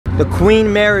The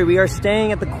Queen Mary. We are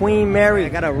staying at the Queen Mary. I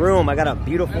got a room. I got a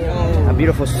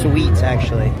beautiful suite,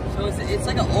 actually. So it's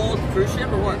like an old cruise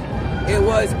ship or what? It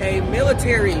was a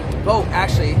military boat,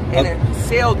 actually, and it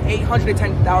sailed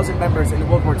 810,000 members in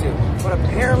World War II. But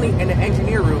apparently, in the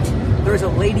engineer room, there's a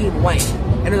lady in white,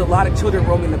 and there's a lot of children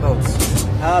roaming the boats.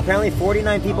 Apparently,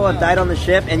 49 people have died on the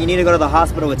ship, and you need to go to the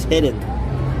hospital. It's hidden.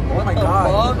 Oh my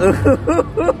god.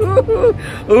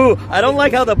 Ooh, I don't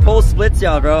like how the pole splits,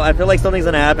 y'all, bro. I feel like something's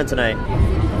gonna happen tonight.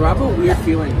 Bro, I have a weird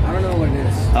feeling. I don't know what it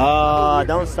is. Oh,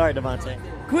 don't start, Devontae.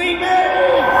 Queen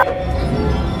Mary!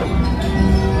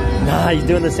 Nah, he's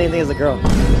doing the same thing as the girl.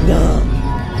 Nah.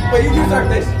 Wait, you do start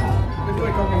this.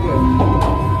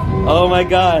 Oh my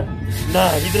god. Nah,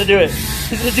 he's gonna do it.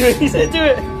 He's gonna do it. He's gonna do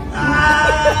it.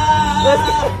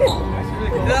 Ah!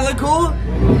 Does that look cool?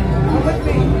 Come with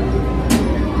me.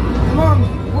 Come on.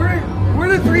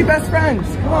 We're the three best friends.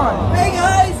 Come on. Hey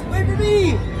guys, wait for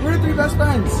me. We're the three best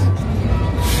friends.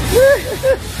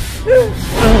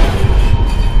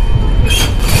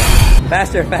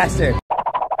 Faster, faster.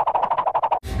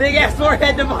 Big ass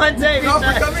forehead, Devontae.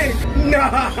 Crawford, come in.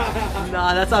 Nah.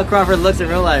 Nah, that's how Crawford looks in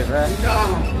real life, right?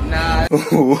 Nah.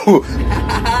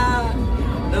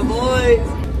 The boys.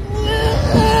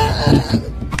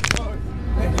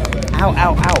 Ow,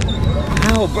 ow, ow.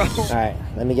 Ow, bro. Alright,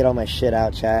 let me get all my shit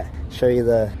out, chat. Show you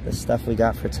the stuff we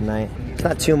got for tonight. It's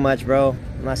not too much, bro.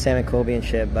 I'm not Sam and Colby and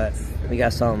shit, but we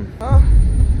got some.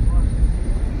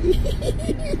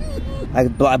 I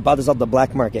bought this off the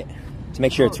black market to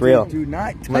make sure it's real. Do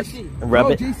not touch it.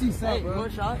 Rub it. JC, stop, bro.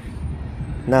 One shot.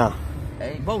 No.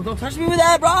 Hey, bro, don't touch me with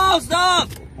that, bro. Stop.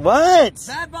 What?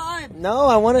 Bad vibe. No,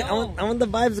 I want the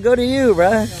vibes to go to you,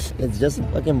 bruh. It's just a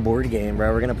fucking board game,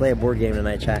 bro. We're gonna play a board game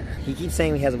tonight, chat. He keeps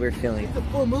saying he has a weird feeling. It's a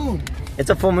full moon. It's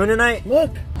a full moon tonight?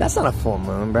 Look. That's not a full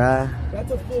moon, bruh.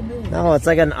 That's a full moon. No, it's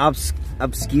like an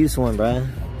obscuse one, bruh.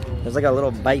 There's like a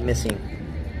little bite missing.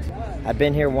 I've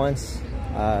been here once,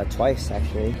 twice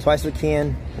actually. Twice with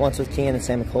Kian, once with Kian and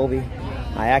Sam and Colby.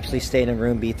 I actually stayed in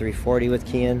room B340 with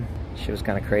Kian. She was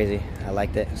kind of crazy. I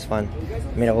liked it. It was fun. I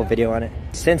made a whole video on it.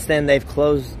 Since then, they've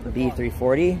closed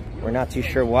B340. We're not too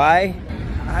sure why.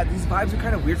 These vibes are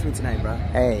kind of weird for me tonight, bro.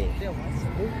 Hey.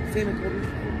 Sam and Colby.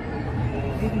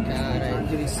 God,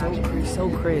 dude, he's so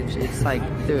cringe. It's like,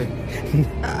 dude.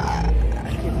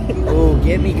 Oh,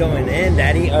 get me going in,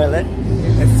 daddy. Or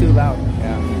That's too loud.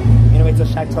 Yeah. You know, wait till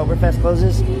Shacktoberfest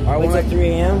closes? Or wait till 3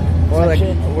 a.m.? Or like,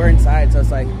 we're inside, so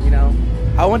it's like, you know.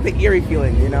 I want the eerie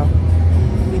feeling, you know.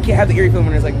 You can't have the eerie feeling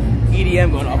when there's like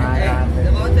EDM going off. Hey,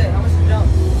 Devontae, how much is the jump?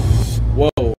 Whoa.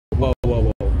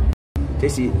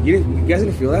 JC, you guys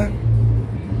didn't feel that?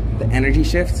 The energy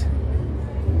shift? I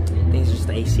think it's just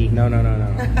the AC. No. This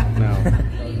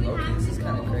is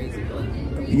kind of crazy, bro.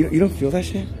 You don't feel that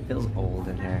shit? It feels old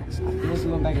in here. I feel like we're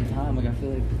going back in time. Like, I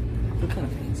feel kind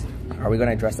of fancy. Are we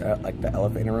gonna address like the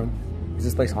elevator room? Is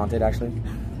this place haunted actually?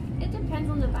 It depends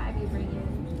on the vibe you bring in.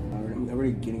 I'm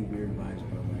already getting weird vibes,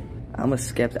 bro. I'm a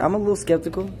little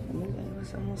skeptical. I'm a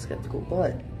little skeptical,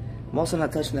 but I'm also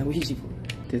not touching that Ouija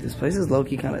board. Dude, this place is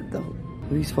low-key kind of dope. Look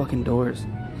at these fucking doors.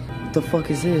 What the fuck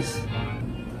is this?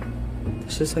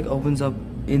 This just like opens up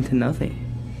into nothing.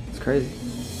 It's crazy.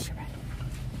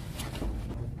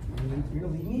 You're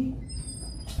gonna leave me?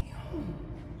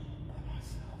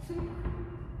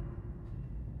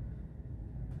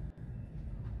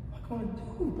 What am I gonna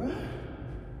do, bro?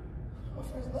 My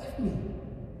friends left me.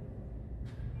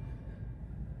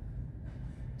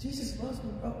 Jesus loves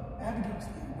me, bro. Abigail,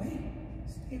 stay away.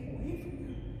 Stay away from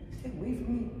me. Stay away from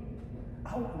me.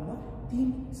 I want no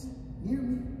demons near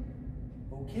me.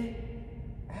 Okay?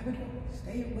 Abigail,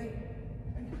 stay away.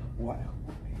 What?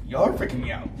 Y'all are freaking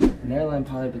me out. An airline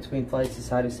pilot between flights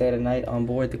decided to stay the night on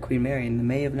board the Queen Mary in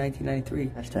May of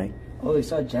 1993. Hashtag. Oh, they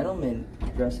saw a gentleman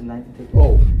dressed in 1950.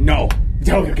 Oh, no.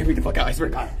 No, get me the fuck out. I swear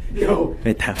to God. No.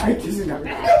 Wait, that. This is not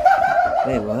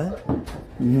Wait, what?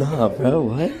 Nah, bro,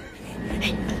 what?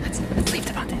 Hey, let's leave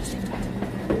Devontae. Let's leave Devontae.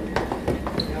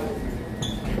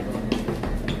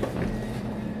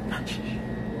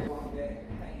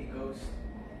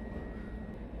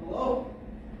 Hello?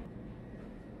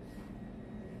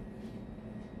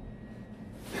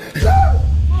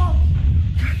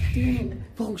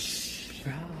 Oh, shh.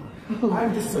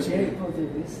 I'm dissociating.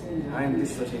 I'm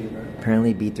dissociating, bro.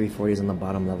 Apparently B340 is on the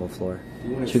bottom level floor.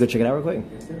 Should we go check it out real quick?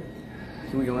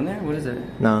 Can we go in there? What is it?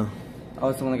 No. Oh,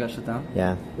 it's the one that got shut down?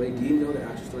 Yeah. Wait, do you know the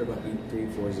actual story about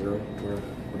B340, or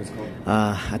what it's called?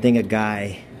 I think a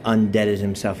guy undeaded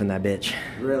himself in that bitch.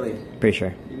 Really? Pretty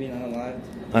sure. You mean unalived?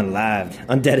 Unlived.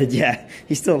 Undeaded, yeah.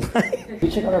 He's still alive. Can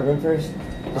we check out our room first?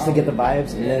 Just to get the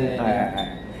vibes? And then,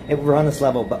 alright. We're on this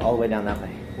level, but all the way down that way.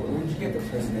 Where did you get the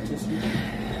presidential suite?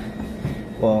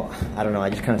 Well, I don't know. I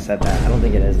just kind of said that. I don't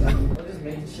think it is, though.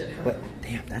 But,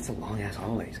 damn, that's a long-ass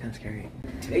hallway. It's kind of scary.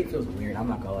 Today feels weird, I'm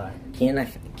not gonna lie. Ken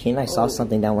and I saw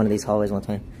something down one of these hallways one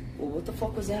time. Well, what the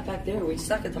fuck was that back there? We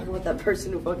stuck and talking about that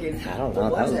person who fucking... I don't know.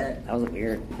 What was that? That was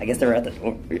weird. I guess they were at the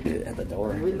door. At the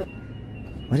door.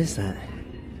 What is that?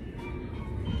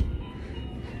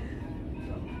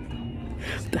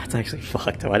 That's actually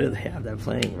fucked. Why did they have that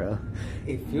playing, bro?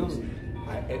 It feels.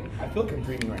 I feel like I'm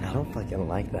dreaming right I now. don't fucking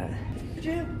like that.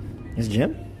 Gym. There's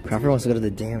gym? Crawford wants to go to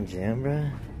the damn gym, bro.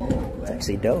 It's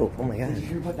actually dope. Oh my god. Did you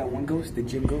hear about that one ghost, the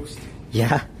gym ghost?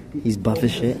 Yeah, he's buff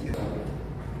as shit.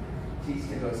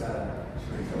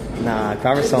 Nah,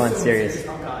 Crawford's so unserious.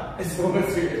 It's so much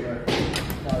serious, bro.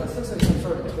 No, this looks like some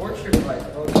sort of torture device,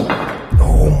 bro.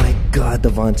 Oh my god,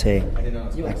 Devontae. I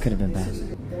didn't know. That could have been bad.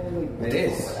 It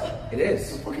is. It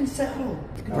is. Fucking saddle.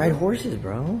 Ride horses,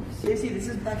 bro. Seriously, this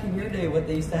is back in your day. What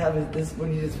they used to have is this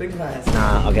when you did swing class.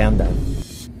 Nah, okay, I'm done.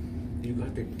 You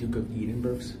got the Duke of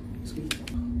Edinburgh's suite?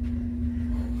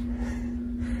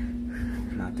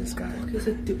 Not this guy. What is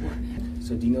it doing?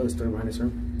 So do you know the story behind this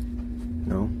room?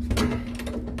 No.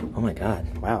 Oh my god.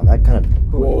 Wow, that kind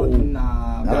of... Whoa.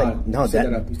 Nah, That, bro. like, no, You set that...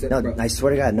 that up. You set No, that up. I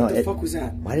swear to god, no. What the fuck was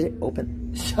that? Why did it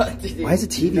open? Shut the Why is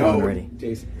the TV on already?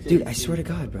 Jason. Dude, I swear to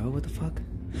god, bro. What the fuck?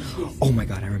 Oh my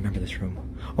god, I remember this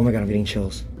room. Oh my god, I'm getting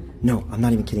chills. No, I'm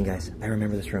not even kidding, guys. I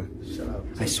remember this room. Shut up.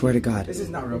 I swear to god. This is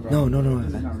not real, bro. No.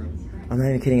 This is not real. I'm not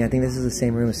even kidding. I think this is the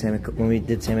same room as Sam and when we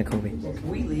did Sam and Kobe. Can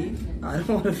we leave? I don't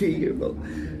want to be here, bro.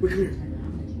 Look here.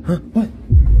 Huh? What?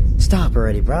 Stop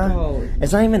already, bruh. No.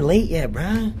 It's not even late yet,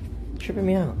 bruh. Tripping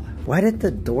me out. Why did the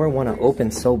door want to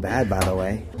open so bad, by the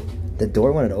way? The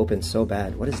door wanted to open so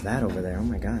bad. What is that over there? Oh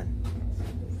my god.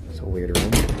 It's a weird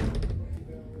room.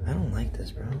 I don't like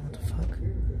this, bro. What the fuck?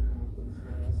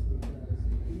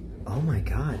 Oh my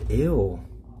god. Ew.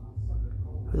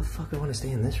 Who the fuck would want to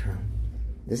stay in this room?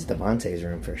 This is Devontae's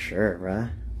room for sure, bruh.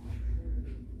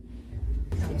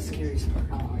 That's the scary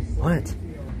part. What?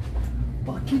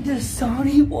 Fucking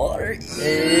Dasani water.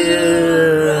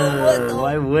 Ew.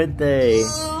 Why would they?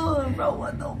 Bro,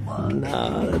 what the fuck?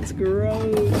 Nah, that's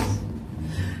gross.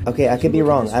 Okay, I could be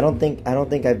wrong. I don't think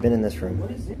I've been in this room.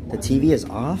 The TV is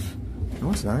off?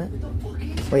 No, it's not.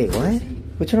 Wait, what?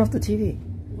 Who turned off the TV?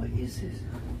 What is this?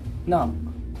 No.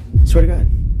 Swear to God.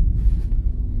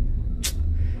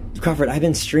 Crawford, I've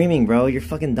been streaming, bro. You're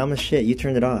fucking dumb as shit. You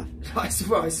turned it off. I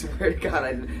swear to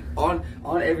God, on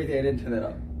everything, I didn't turn that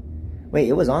up. Wait,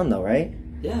 it was on though, right?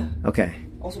 Yeah. Okay.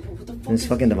 Also, bro, what the fuck? It's is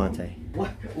fucking this, bro?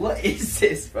 Devontae. What is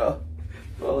this, bro?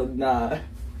 Bro, nah.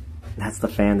 That's the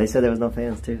fan. They said there was no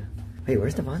fans too. Wait,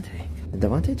 where's Devontae? Did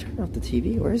Devontae turn off the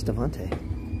TV? Where's Devontae?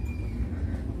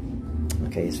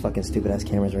 Okay, his fucking stupid ass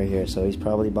camera's right here, so he's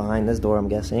probably behind this door, I'm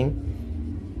guessing.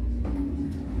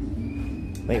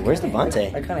 Wait, where's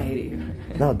Devontae? I kind of hate it here.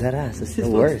 No, dead ass. It's the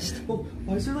worst.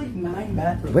 Why is there like 9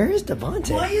 bathrooms? Where is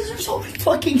Devontae? Why is there so many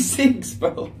fucking sinks,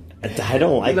 bro? I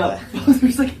don't like No, that. bro,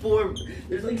 there's like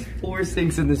 4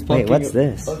 sinks in this fucking Wait, what's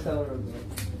this? hotel room,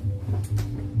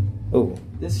 bro. Ooh.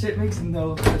 This shit makes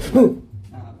no Ooh.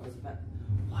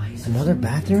 Why is there Another so many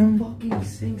bathroom? fucking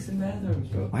sinks and bathrooms,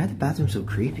 bro? Why are the bathrooms so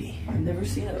creepy? I've never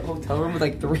seen a hotel room with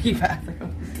like 3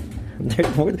 bathrooms.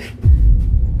 There's more than...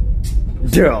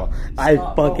 Daryl, I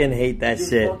Stop, fucking bro. hate that You're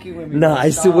shit. fucking with me, No, bro. I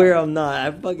Stop. swear I'm not. I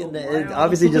fucking... It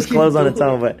obviously just fucking closed on its do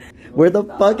own, it. but... Where the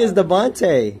fuck is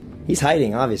Devontae? He's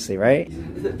hiding, obviously, right?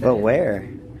 But where?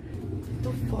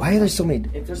 Why are there so many...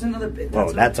 If there's another bit,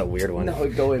 Oh, that's a weird one. No,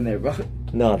 go in there, bro.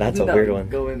 No, that's a No, weird one.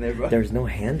 Go in there, bro. There's no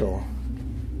handle.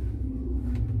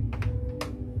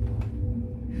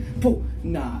 Bro,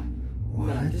 nah. What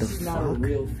Nah, the this is not a fuck?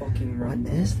 real fucking room.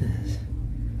 What is this?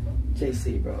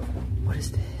 JC, bro. What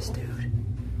is this, dude?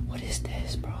 What is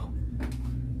this, bro?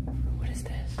 What is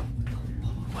this?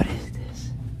 What is this?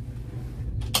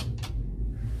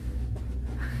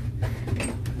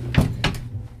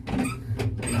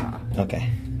 Nah. Okay.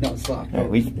 No, stop. All right,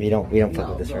 we don't fuck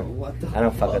with this bro, room. What the I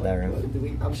don't fuck fuck, with that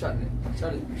room. bro? I'm shutting it. I'm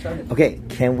shutting it. Okay,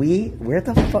 can we? Where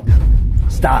the fuck?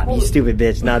 Stop, you stupid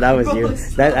bitch. No, that was you.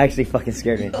 That actually fucking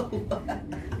scared me.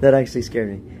 That actually scared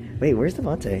me. Wait, where's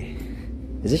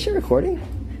Devontae? Is this shit recording?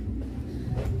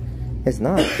 It's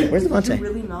not. Where's Did Devontae? you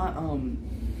really not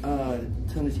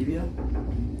turn the TV up?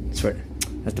 Swear,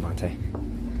 that's Devontae.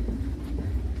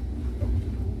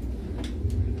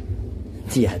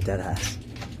 Yeah, dead ass.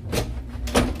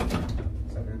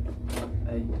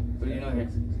 Hey, what do you know here?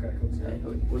 Hey,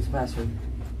 what's the password?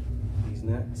 He's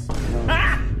nuts.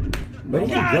 Where did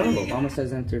he go? Mama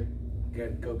says enter.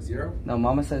 Get Coke Zero. No,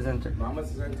 Mama says enter. Mama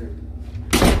says enter.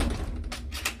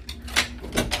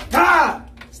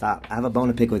 Stop. I have a bone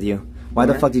to pick with you. Why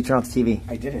the fuck did you turn off the TV?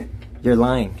 I didn't. You're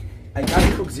lying. I got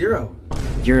a Coke Zero.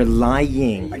 You're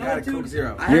lying. I got a Coke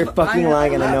Zero. You're fucking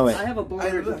lying and I know it. I have a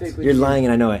boner to pick with You're lying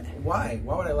and I know it. Why?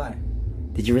 Why would I lie?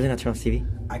 Did you really not turn off TV?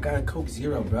 I got a Coke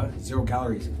Zero, bro. 0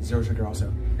 calories. 0 sugar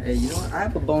also. Hey, you know what? I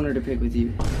have a boner to pick with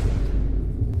you.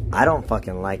 I don't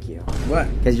fucking like you. What?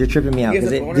 Because you're tripping me out.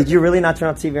 Did you really not turn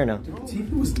off TV or no? Dude,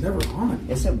 TV was never on.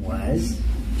 Yes, it was.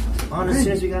 On as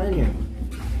soon as we got in here.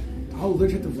 I'll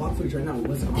look at the vlog footage right now. It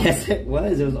wasn't on. Yes, it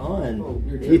was. It was on. Oh,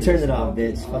 You turned it off,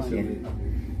 bitch. Fuck you.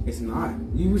 It's not.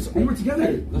 We were together.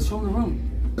 Hey, let's show them the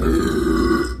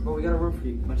room. Bro, we got a room for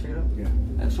you. Want to check it out? Yeah.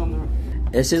 Let's show them the room.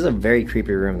 This is a very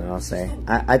creepy room, though. I'll say.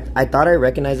 I thought I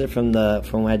recognized it from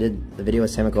when I did the video with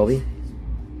Sam and Colby.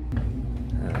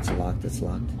 It's locked. It's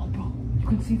locked. Oh, bro, you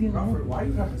can see the other room. Why are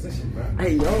you in that position, bro?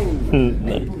 Hey,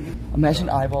 yo. Imagine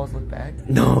eyeballs look back.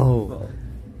 No.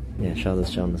 Yeah, show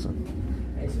this one.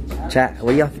 Chat,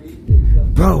 what y'all?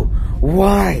 Bro,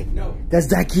 why? No. Does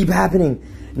that keep happening?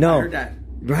 No. I heard that.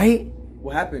 Right?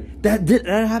 What happened? That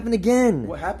happened again.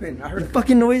 What happened? I heard. The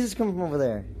fucking noises coming from over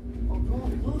there. Oh, bro,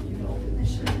 look, you can open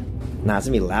this shit. Nah, it's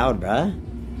gonna be loud, bruh.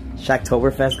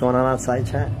 Shacktoberfest going on outside,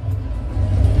 chat.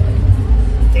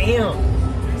 Damn.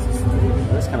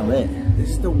 That's kind of lit.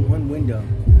 This is the one window.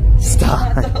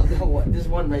 Stop. There's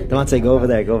one right there. Devontae, go over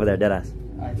there, deadass.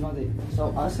 Alright, Devontae. So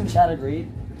us and Chad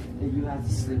agreed that you have to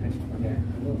sleep in. Okay.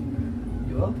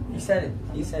 You up? He said it.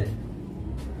 He said it.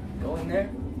 Go in there.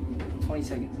 20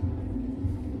 seconds.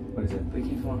 What is it? But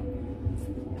keep going.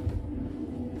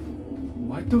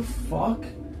 What the fuck?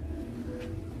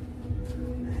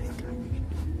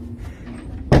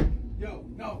 Yo,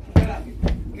 no, get out.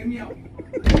 Get me out.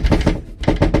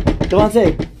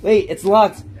 Devontae, wait, it's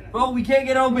locked. Bro, we can't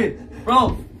get open.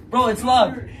 Bro, it's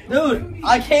locked. Dude,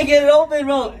 I can't get it open,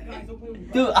 bro.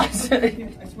 Dude, I said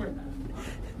it. I swear.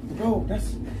 Bro,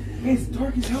 it's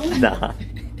dark as hell. Nah.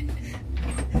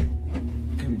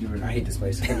 I hate this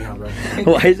place. Get me out, bro.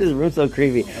 Why is this room so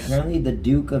creepy? Apparently the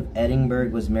Duke of Edinburgh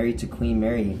was married to Queen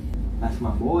Mary. That's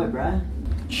my boy, bruh.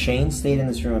 Shane stayed in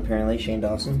this room apparently, Shane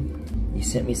Dawson. You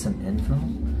sent me some info?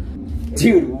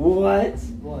 Dude, what?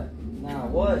 What? Now,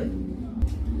 what?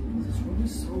 This room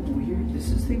is so weird. This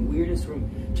is the weirdest room.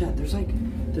 Chat, there's like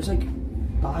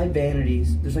 5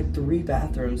 vanities. There's like 3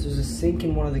 bathrooms. There's a sink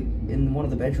in one of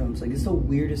the bedrooms. Like, it's the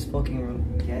weirdest fucking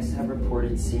room. Guests have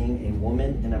reported seeing a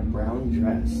woman in a brown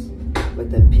dress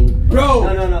with a pink.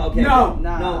 Bro! No, okay. No!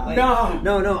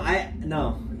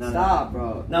 No. Stop,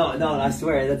 bro. No, I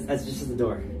swear, that's just the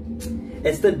door.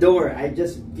 It's the door. I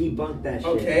just debunked that shit.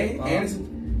 Okay,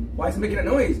 and why is it making a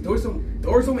noise? Doors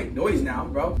don't make noise now,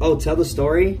 bro. Oh, tell the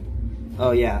story?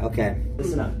 Oh, yeah, okay.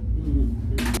 Listen up.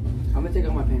 I'm gonna take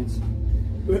off my pants.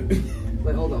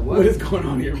 Wait, hold on. What is going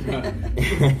on here, bro?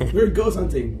 We're ghost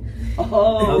hunting.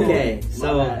 Oh. Okay,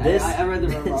 so this I read the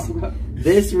room wrong, bro.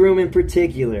 This room in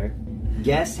particular,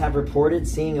 guests have reported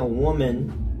seeing a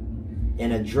woman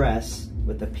in a dress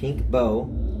with a pink bow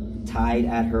tied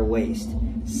at her waist,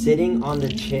 sitting on the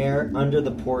chair under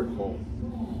the porthole,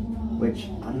 which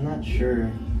I'm not sure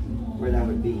where that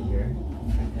would be here.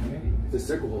 The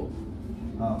circle hole.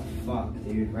 Oh fuck,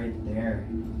 dude, right there.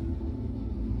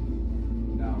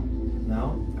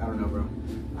 No? I don't know, bro.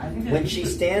 I think When she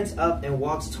stands up and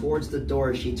walks towards the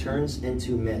door, she turns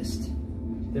into mist.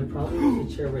 there probably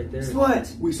is a chair right there.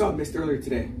 What? We saw mist earlier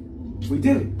today. We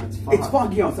did it. That's fog. It's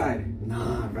foggy outside.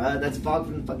 Nah, bro, that's fog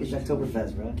from the fucking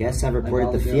Shacktoberfest, bro. Guests have reported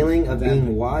all the the feeling of Exactly.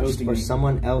 being watched Ghosting or me.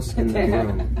 someone else in the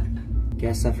room.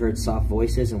 Guests have heard soft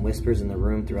voices and whispers in the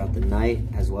room throughout the night,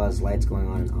 as well as lights going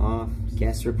on and off.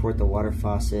 Guests report the water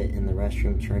faucet in the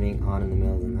restroom turning on in the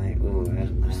middle of the night. Ooh,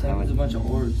 There's a bunch of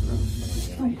orbs, bro. It's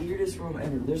the weirdest room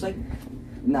ever. There's like,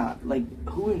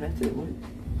 who invented it?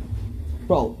 What?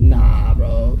 Bro, nah,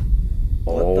 bro.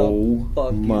 What the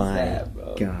fuck my is that,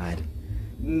 bro? God.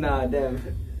 Nah, Dev.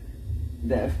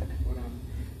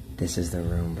 This is the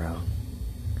room, bro.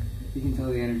 You can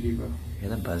tell the energy, bro. Hear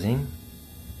the buzzing?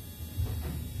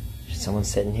 Should someone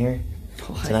sit in here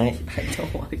tonight? I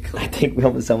don't want to go. I think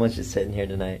someone should sit in here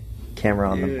tonight. Camera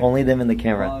on them. Dude. Only them in the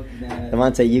camera. Fuck that.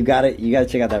 Devontae, you gotta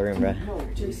check out that room, bro. No,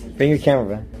 Jason. Bring your camera,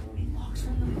 bro. It locks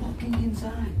from the fucking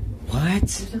inside. What?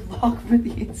 There's a lock from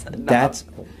the inside. Nah, That's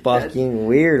fucking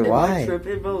weird. am I Why?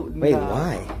 tripping, bro? Wait, Nah.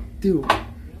 why? Dude.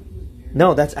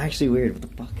 No, that's actually weird. What the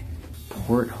fuck?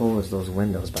 Porthole is those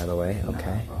windows, by the way.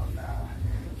 Okay.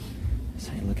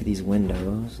 So look at these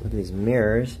windows. Look at these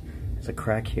mirrors. There's a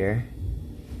crack here.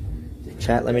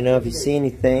 Chat, let me know if you see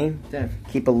anything. Dev.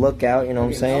 Keep a lookout, you know what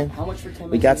I'm saying? How much for 10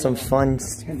 minutes? We got some fun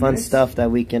stuff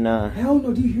that we can Hell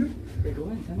no, do you hear? Hey, go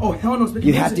ahead. Oh, hell no.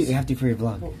 You have to for your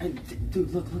vlog. Oh,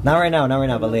 dude, look. Not right now,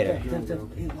 but later.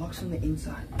 It locks on the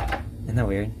inside. Isn't that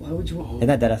weird? Why would you? Isn't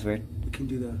that deadass weird? We can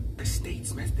do the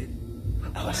States method.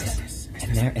 Oh, is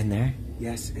that in there?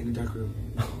 Yes, in the dark room.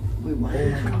 Wait, what?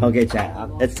 Okay, chat.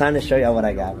 It's time to show y'all what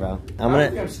I got, bro. I don't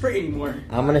think I'm straight anymore.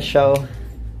 I'm gonna show.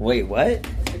 Wait, what?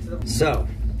 So,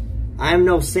 I'm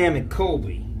no Sam and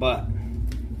Colby, but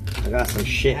I got some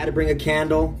shit. I had to bring a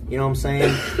candle. You know what I'm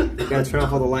saying? Gotta turn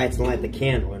off all the lights and light the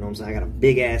candle. You know what I'm saying? I got a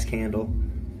big ass candle.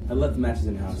 I left the matches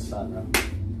in the house. Stop, bro.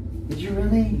 Did you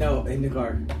really? No, in the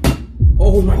car.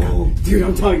 Oh my god, dude!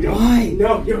 I'm telling you. Why?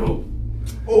 No, yo.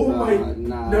 Oh my.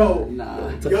 No.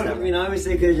 I mean,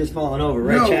 obviously, it could have just fallen over,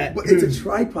 right, no, chat? but it's a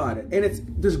tripod, and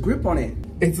there's grip on it.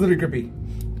 It's literally grippy.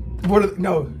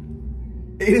 No,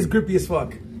 it is grippy as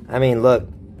fuck. I mean, look.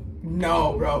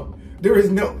 No, bro. There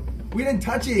is no. We didn't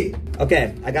touch it.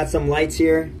 Okay, I got some lights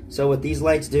here. So what these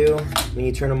lights do, when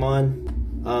you turn them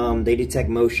on, they detect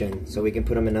motion, so we can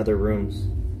put them in other rooms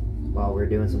while we're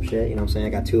doing some shit. You know what I'm saying? I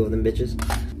got 2 of them bitches.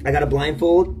 I got a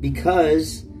blindfold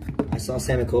because I saw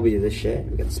Sam and Colby do this shit.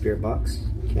 We got the spirit box.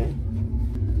 Okay.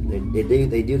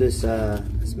 They do this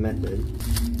this method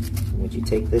in which you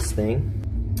take this thing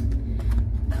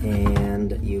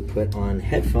and you put on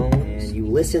headphones and you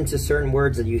listen to certain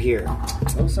words that you hear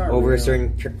over a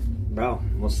certain. Bro,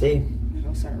 we'll see.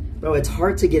 Bro, it's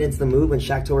hard to get into the mood when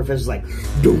Chamclouder is like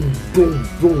boom, boom,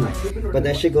 boom. But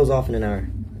that shit goes off in an hour.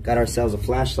 Got ourselves a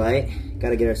flashlight.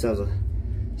 Gotta get ourselves a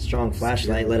strong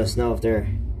flashlight. Let us know if they're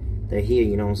here,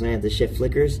 you know what I'm saying? If this shit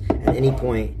flickers at any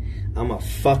point, I'm a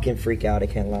fucking freak out, I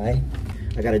can't lie.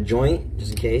 I got a joint,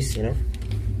 just in case, you know?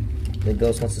 The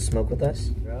ghost wants to smoke with us.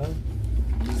 Bro.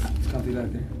 It's comfy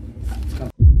back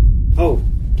there. Oh,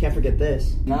 can't forget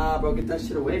this. Nah, bro, get that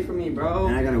shit away from me, bro.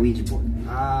 And I got a Ouija board.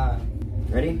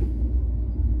 Ready?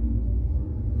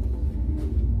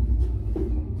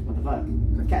 What the fuck?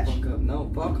 Catch. Fuck up.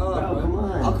 No, fuck off, bro. Come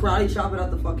on. I'll karate chop it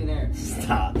out the fucking air.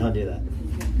 Stop, don't do that.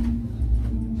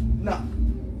 No.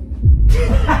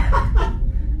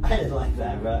 I didn't like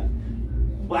that, bro.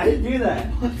 Why did you do that?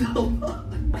 What the fuck?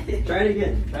 Try it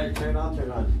again. Try to turn it off, turn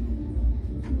it on.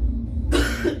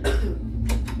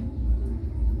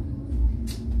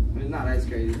 It's not as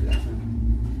crazy as that.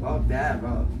 Fuck that,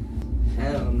 bro.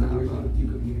 Hell no, bro.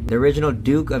 The original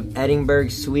Duke of Edinburgh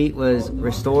suite was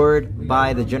restored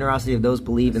by the generosity of those who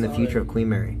believe in the future of Queen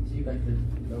Mary.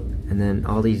 And then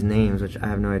all these names, which I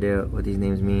have no idea what these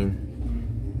names mean.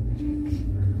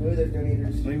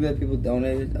 Maybe that people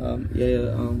donated.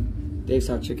 Dave's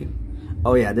Hot Chicken.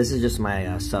 Oh yeah, this is just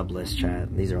my sub list,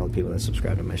 chat. These are all the people that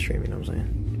subscribe to my stream, you know what I'm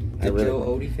saying? The Joe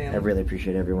Odie family. I really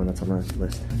appreciate everyone that's on my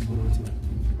list.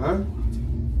 Huh?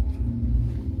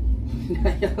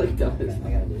 Y'all look dumb as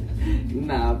fuck.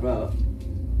 Nah, bro.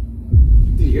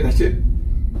 Did you hear that shit?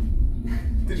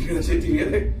 Did you hear that shit? Did you hear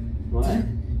that? What?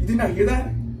 You did not hear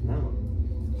that? No.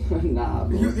 Nah,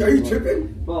 bro. Are you tripping?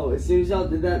 Bro, as soon as y'all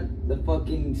did that, the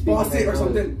fucking speaker Boss it or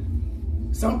something.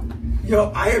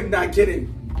 Yo, I am not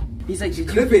kidding. He's like,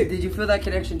 Clip it. Did you feel that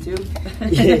connection too?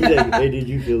 Yeah, he's like, hey, did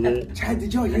you feel that? Chad,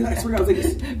 did y'all hear that? I swear I was like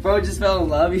this. Bro just fell in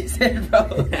love, you said, bro.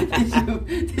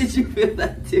 Did you feel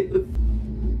that too?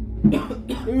 No,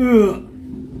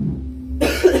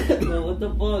 what the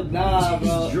fuck? Nah,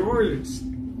 bro. George.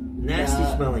 Nasty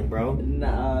smelling, bro.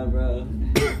 Nah, bro.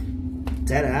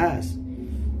 Dead ass.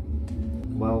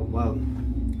 Well,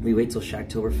 we wait till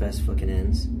Chamclouderfest fucking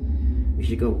ends. We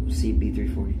should go see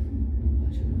B340.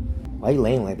 Why are you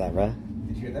laying like that, bro?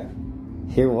 Did you hear that?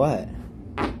 Hear what?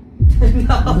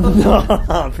 No.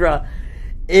 No, bro.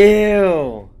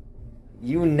 Ew.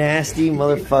 You nasty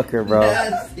motherfucker, bro.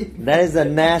 Nasty. That is the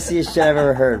nastiest shit I've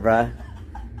ever heard, bro.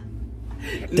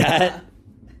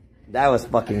 That was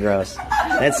fucking gross.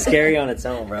 That's scary on its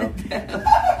own, bro.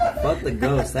 Fuck the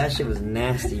ghost. That shit was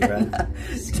nasty, bro.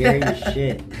 Scary as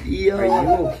shit. Yo. Are you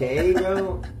okay,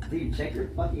 bro? Dude, check your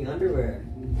fucking underwear.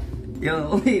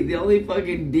 Yo, the only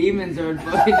fucking demons are in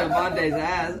fucking Devante's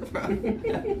ass, bro.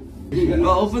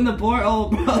 Bro, open the portal,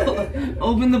 bro.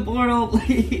 Open the portal,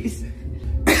 please.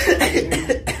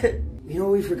 You know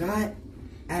what we forgot?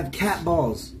 I have cat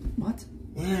balls. What?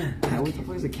 Yeah. What the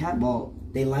fuck is a cat ball?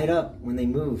 They light up when they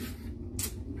move.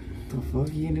 The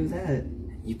fuck you can do that?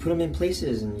 You put them in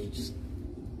places and you just...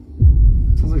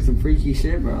 Sounds like some freaky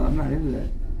shit, bro. I'm not into that.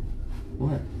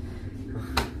 What?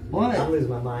 What? I lose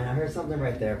my mind. I heard something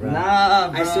right there, bro. Nah,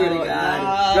 bro. I swear to God.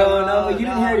 Nah, Bro, no, but you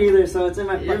didn't hear it either, so it's in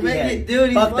my You're fucking making head. it,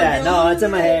 dude. Fuck that. No, it's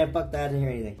in my head. Fuck that. I didn't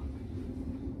hear anything.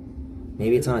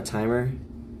 Maybe it's on a timer.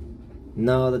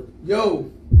 No,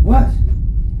 Yo. What?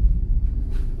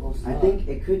 Oh No, it's I not. think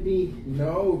it could be.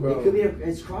 No, bro. It could be.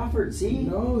 It's Crawford. See?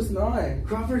 No, it's not.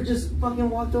 Crawford just fucking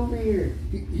walked over here.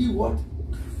 He walked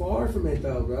far from it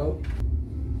though, bro.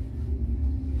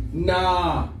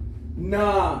 Nah.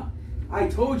 I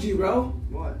told you, bro.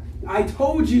 What? I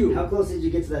told you. How close did you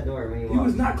get to that door when you walked? He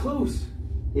was not close.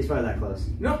 He's probably that close.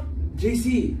 No,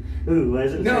 JC. Ooh, why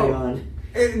is it turning on?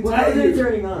 Why is it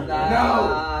turning on?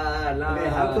 No. Okay,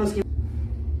 how close can...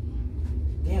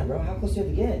 Damn, bro, how close do you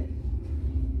have to get?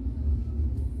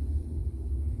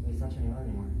 Wait, it's not turning on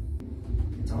anymore.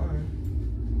 It's on.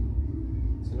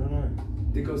 It's not on.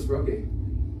 The ghost broke it.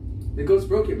 The ghost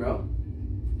broke it, bro.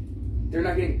 They're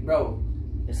not getting, bro.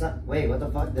 It's not... Wait, what the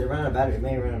fuck? Did it run out of battery? It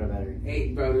may run out of battery. Hey,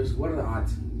 bro, what are the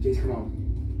odds? Jace, come on.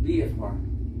 BFR.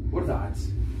 What are the odds?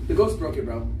 The ghost broke it,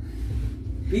 bro.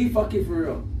 Be fucking for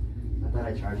real. I thought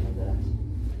I charged him that.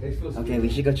 Okay, we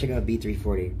should go check out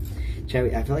B340.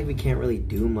 Chad, I feel like we can't really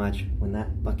do much when that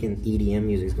fucking EDM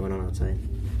music's going on outside.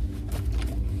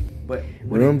 But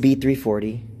room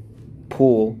B340,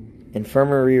 pool,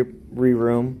 infirmary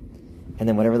room, and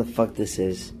then whatever the fuck this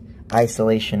is,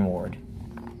 isolation ward.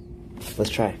 Let's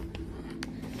try.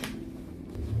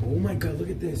 Oh my god, look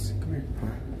at this. Come here.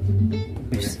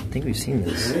 I think we've seen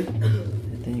this. I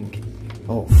think.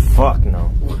 Oh fuck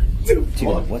no. Dude,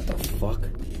 what the fuck?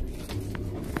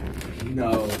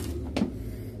 No.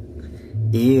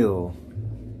 Ew.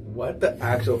 What the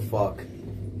actual fuck?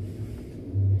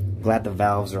 Glad the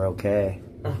valves are okay.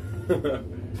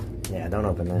 Yeah, don't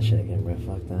open that shit again, bro.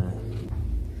 Fuck that.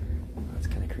 That's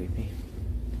kind of creepy.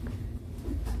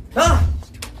 Ah!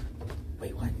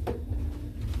 Wait, what?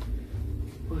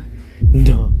 What?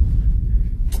 No.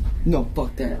 No,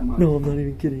 fuck that. I'm out. No, I'm not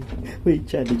even kidding. Wait,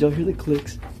 Chad, did y'all hear the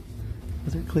clicks?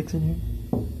 Was there clicks in here?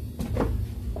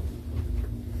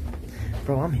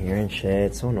 Bro, I'm hearing shit.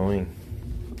 It's so annoying.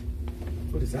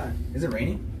 What is that? Is it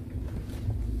raining?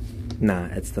 Nah,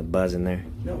 it's the buzz in there.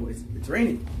 No, it's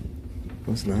raining.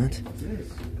 No, it's not. It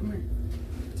is. Come here.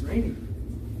 It's raining.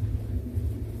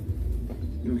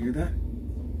 You don't hear that?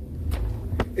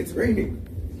 It's raining.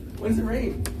 When does it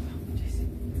rain?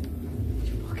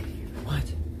 What?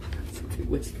 Something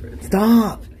whispered.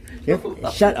 Stop!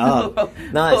 Shut up.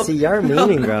 Nah, see, you're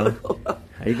meaning, bro. Are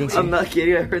you being serious? I'm not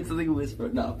kidding. I heard something whisper.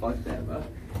 Nah, fuck that, bro.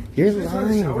 You're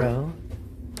lying, bro.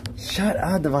 Shut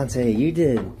up, Devontae. You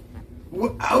did.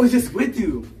 What? I was just with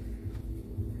you.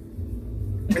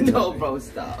 No, bro,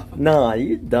 stop. Nah,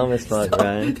 you dumb as fuck,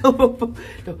 bro. No,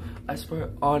 I swear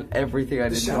on everything I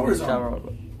did. The shower's shower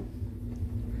on.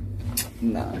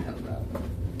 Nah, hell no.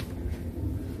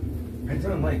 I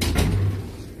don't like.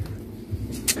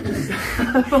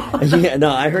 Yeah, no,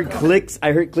 I heard clicks.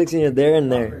 I heard clicks in your there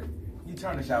and there. You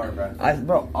turn the shower, bro.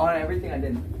 Bro, on everything I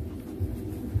did.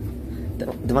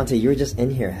 Devontae, you were just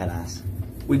in here, head ass.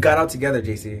 We got out together,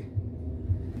 JC.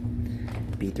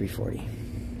 B340.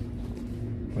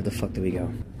 Where the fuck do we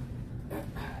go?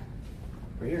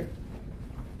 We're here.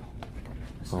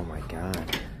 Oh my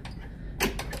god.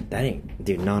 That ain't,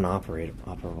 dude,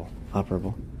 operable.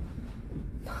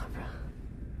 Nah, bro.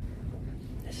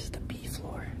 This is the B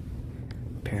floor.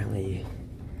 Apparently,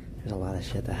 there's a lot of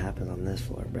shit that happens on this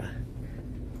floor, bruh.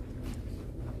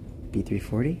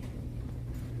 B340?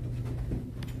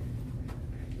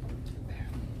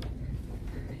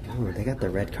 Oh, they got the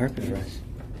red carpet for us.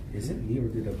 Is it me or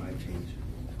did the vibe change?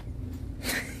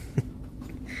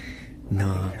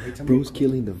 Nah, Every time bro's we-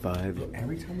 killing the vibe.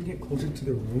 Every time we get closer to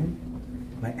the room,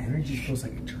 my energy feels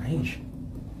like a drain.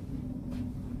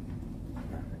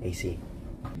 AC.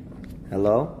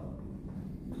 Hello?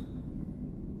 Who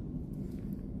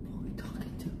are we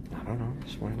talking to? I don't know.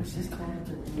 Just wanted to say,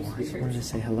 Just wanted to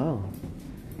say hello.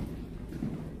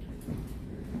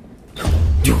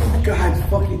 God,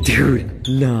 fucking Dude,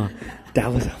 no.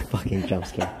 That was a fucking jump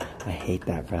scare. I hate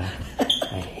that, bro.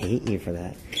 I hate you for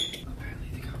that. Apparently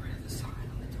they got rid of the sign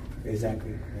on the door.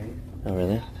 Exactly, right? Oh,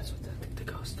 really? That's what the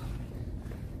ghost told me.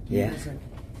 Yeah. Do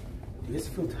you guys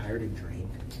feel tired and drained?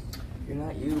 You're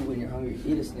not you when you're hungry.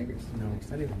 Eat a Snickers. No, it's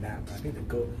not even that, but I think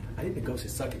the ghost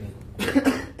is sucking me.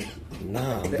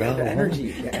 Nah, The bro.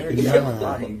 energy. The energy. Nah. I'm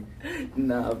flying.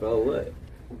 Nah, bro, what?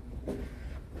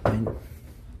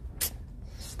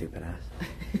 Stupid ass.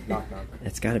 Knock, knock.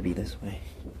 It's gotta be this way.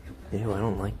 Ew, I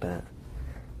don't like that.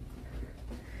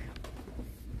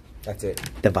 That's it.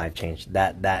 The vibe changed.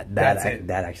 That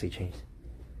actually changed.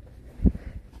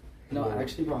 No,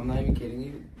 actually, bro, I'm not even kidding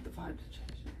you. The vibe just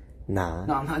changed. Nah.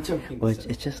 No, I'm not joking. Well, it's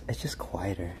just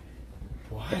quieter.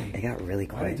 Why? It got really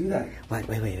quiet. Why'd I do that?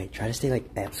 Wait. Try to stay like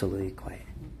absolutely quiet.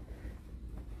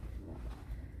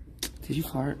 Did you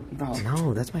fart? Bro.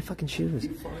 No, that's my fucking shoes.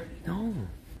 You farted? No,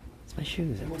 it's my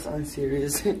shoes. It was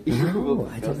unserious. No,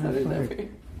 I did not fart.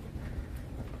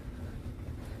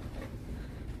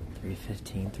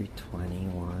 315,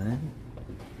 321.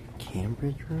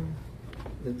 Cambridge room?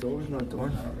 The door's not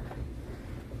door.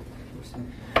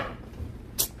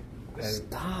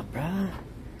 Stop, bruh.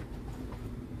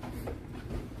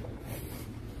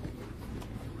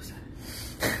 What's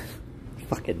that?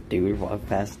 Fucking dude walked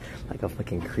past like a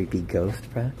fucking creepy ghost,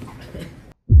 bruh.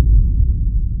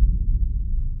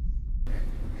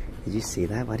 Did you see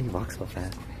that? Why did he walk so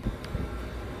fast?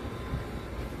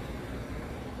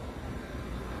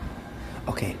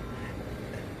 Okay.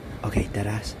 Okay,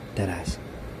 deadass.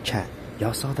 Chat.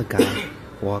 Y'all saw the guy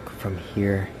walk from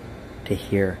here to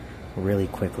here really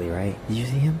quickly, right? Did you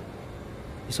see him?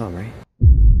 You saw him, right?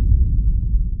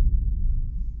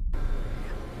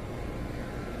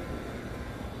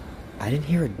 I didn't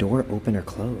hear a door open or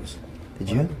close. Did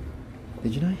you?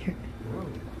 Did you not hear?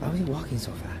 Why was he walking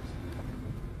so fast?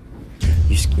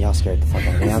 Y'all scared the fuck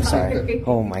out of me. I'm sorry.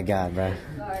 Oh my god, bro.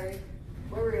 Sorry.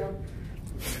 We're real.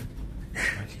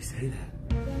 Why'd she say that?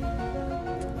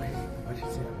 Why'd she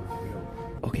say that we're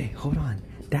real? Okay, hold on.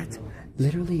 That's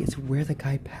literally, it's where the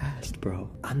guy passed, bro.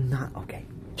 I'm not, okay.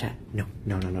 Chat, no.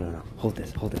 Hold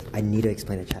this. I need to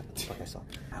explain to chat what the fuck I saw.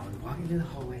 I was walking through the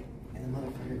hallway, and the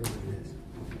motherfucker goes like this.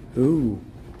 Ooh.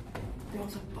 There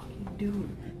was a fucking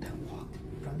dude that walked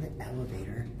from the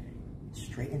elevator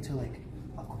straight into like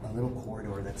a little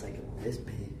corridor that's like this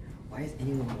big. Why is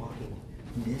anyone walking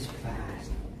this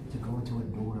fast to go into a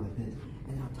door like this?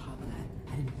 And on top of that,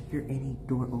 I didn't hear any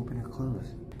door open or close.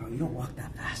 Bro, you don't walk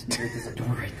that fast. There's a door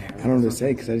right there. I don't know what to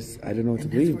say because I don't know what to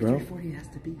believe, bro. 340 has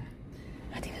to be.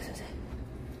 I think this is it.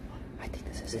 I think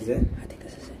this is Is it. it? I think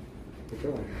this is it. What's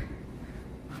going on?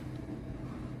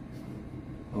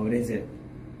 Oh, it is it.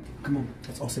 Come on,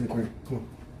 let's all sit in the corner. Come on,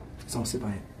 let's all sit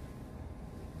by it.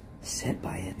 Sit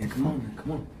by it. Yeah, come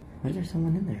on. Why is there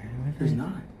someone in there? There's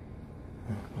not.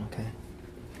 Oh, okay.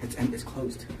 It's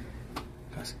closed.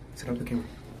 Guys, set up the camera.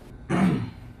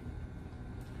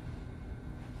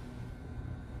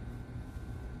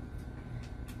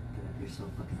 You're so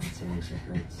fucking insane. Shit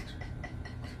hurts.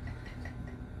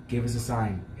 Give us a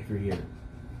sign if you're here.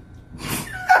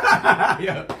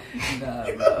 Yeah.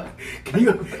 Nah, bro. Can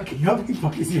you help me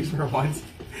fucking serious for once?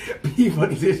 Be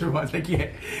fucking serious for once. I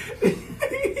can't.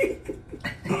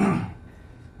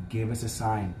 Give us a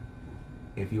sign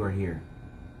if you are here.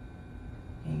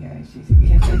 Hey guys, she's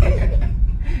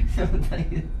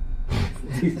sometimes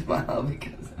you smile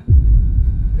because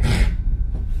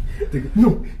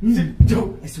No,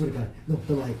 I swear to God. No,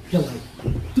 the light.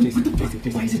 Jason,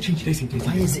 why is it changing? Jason,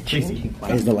 Why is it changing?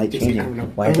 Why is the light Jason, I don't changing?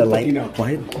 know. Why is the light?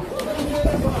 Why?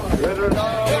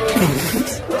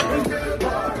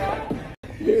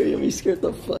 Miriam, you scared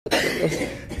the fuck out of us.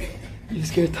 You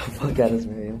scared the fuck out of us,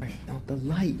 Miriam. No, the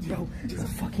light, bro. The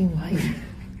fucking light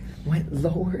went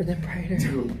lower than brighter.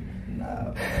 Dude.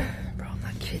 No. Bro, I'm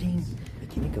not kidding.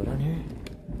 Can we go down here?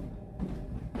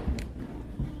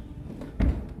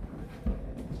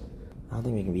 I don't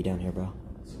think we can be down here, bro.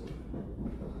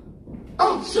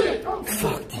 Oh shit! Oh.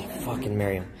 Fuck, fucking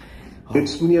Miriam. Oh.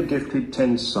 It's Mia gifted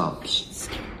 10 subs.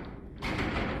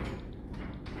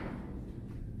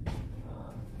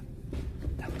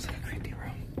 That was like a creepy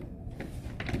room.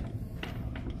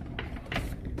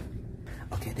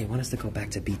 Okay, they want us to go back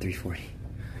to B340.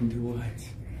 Do what?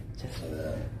 Just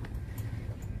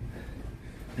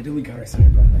I think we got our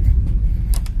sign, bro. Like,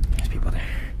 there's people there.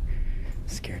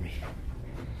 Scared me.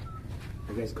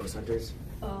 are you guys ghost hunters?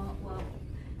 Well,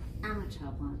 amateur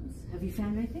ones. Have you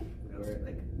found anything?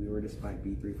 We were just by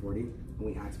B340 and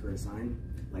we asked for a sign.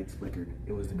 Lights flickered.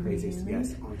 It was the craziest.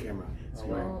 Yes, on camera. I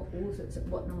swear. Well,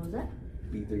 what number was that?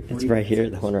 B340. It's right here,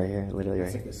 the one right here, literally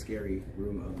It's right like the scary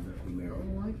room of the Romero.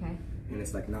 Oh, okay. And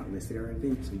it's like not listed or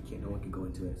anything, so you can't. No one can go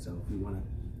into it. So if you wanna,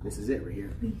 this is it right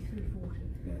here. B340.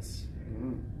 Yes.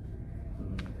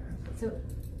 So,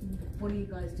 what do you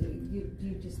guys do?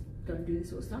 You just go and do this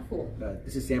sort of stuff, or?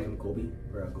 This is Sam from Colby.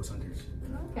 We're ghost hunters.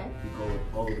 Okay. We go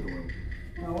all over the world.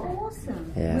 Oh,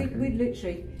 awesome. Yeah. We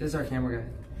literally. this is our camera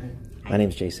guy. My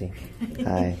name's JC.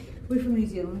 Hi. We're from New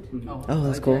Zealand. Oh,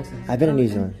 that's cool. I've been in New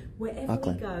Zealand. Wherever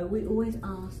Auckland. we go, we always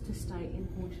ask to stay in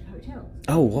haunted hotels.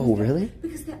 Oh, whoa, really?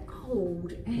 Because they're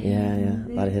old. And Yeah,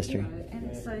 a lot of history. You know,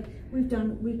 and so we've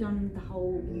done the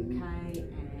whole UK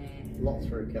and Lots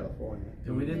through California.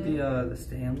 So we did the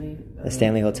Stanley. The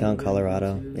Stanley Hotel in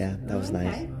Colorado. Yeah, that was nice.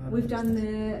 Okay. We've done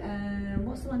the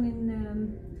what's the one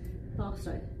in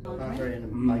Barstow? Right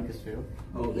in Bakersfield.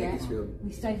 Oh, Yeah. Bakersfield.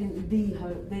 We stayed in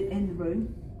the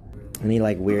room. Any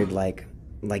like weird like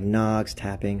knocks,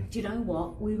 tapping. Do you know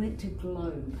what? We went to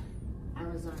Globe,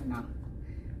 Arizona.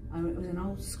 It was an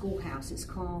old schoolhouse. It's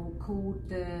called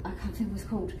the I can't think what it's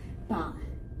called, but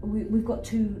we've got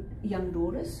 2 young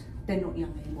daughters. They're not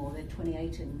young anymore, they're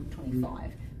 28 and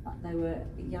 25, but they were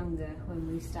younger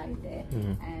when we stayed there.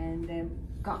 And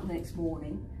got up the next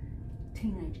morning,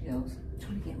 teenage girls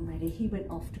trying to get them ready. He went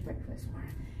off to breakfast.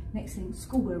 Next thing,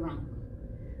 school bell rang.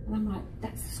 And I'm like,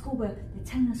 that's the school bell, they're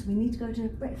telling us we need to go to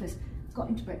breakfast. Got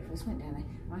into breakfast, went down there,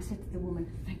 and I said to the woman,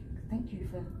 thank you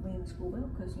for ringing the school bell,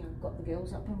 because you know, got the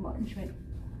girls up and what, and she went,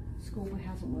 school bell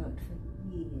hasn't worked for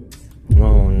years.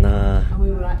 Oh, nah. And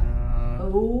we were like,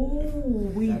 oh,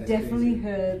 we definitely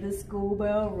heard the school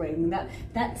bell ring.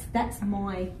 That's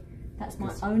my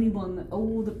only one, that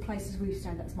all the places we've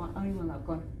stayed, that's my only one that I've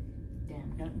gone,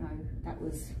 damn, don't know, that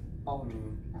was odd.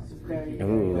 That was very,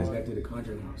 very Let's odd. back to the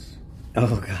Conjuring House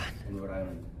Oh, God. in Rhode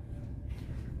Island.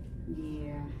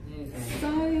 Yeah. So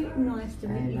nice to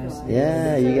meet you guys.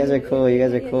 Yeah, you guys are cool. You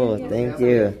guys are cool. Thank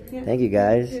you. Yeah. Thank you,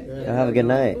 guys. Y'all have a good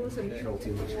night. Awesome.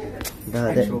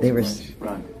 Bro, they were...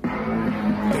 Run.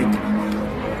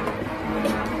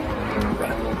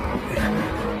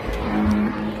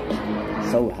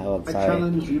 so loud, I sorry.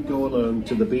 challenge you go alone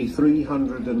to the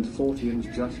B340 and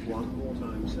just one more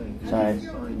time say. Sorry.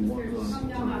 Sign one last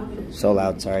time. So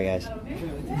loud, sorry, guys.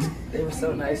 They were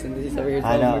so nice, and these over here I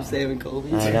telling know. we're saving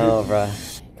Kobe. I know, bro.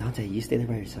 Dante, you stay there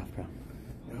by yourself, bro.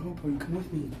 No, bro, you come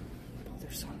with me. Bro,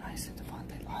 they're so nice, and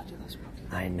Devontae lied to us, bro.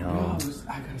 I No, know.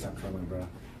 I gotta stop trolling, bro.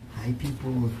 Hi,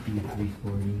 people with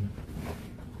B340.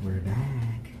 We're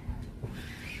back.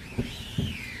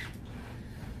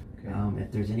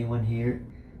 If there's anyone here...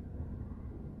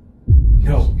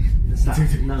 No. Stop.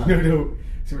 No. No.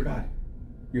 Swear to God.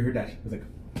 You heard that? It was like,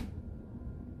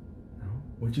 No.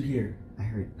 what'd you hear? I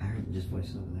heard just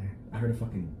voices over there. I heard a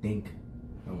fucking dink.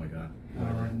 Oh my God.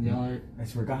 Y'all I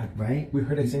swear to God. Right? We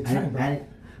heard it at the same time, bro.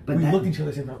 But we that, looked at each other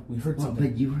at the same time. We heard well, something.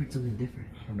 but you heard something different.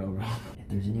 I don't know, bro. If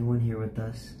there's anyone here with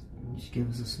us, just give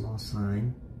us a small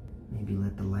sign. Maybe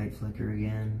let the light flicker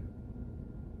again.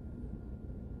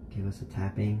 Give us a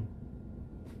tapping.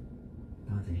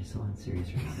 Oh, you're so unserious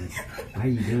right now. Why are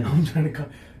you doing I'm it? trying to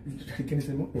get into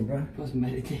the moment, bro. I was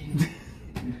meditating.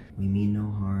 We mean no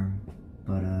harm,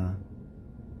 but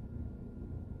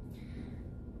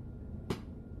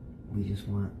we just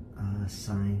want a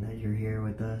sign that you're here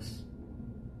with us.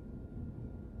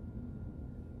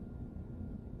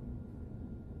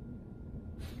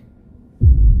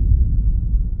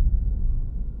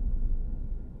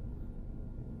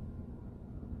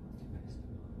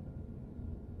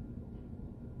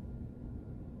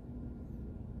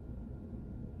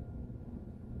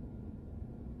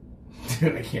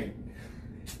 Dude, I can't.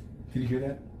 Did you hear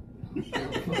that?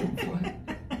 What?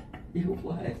 You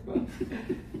what, bro?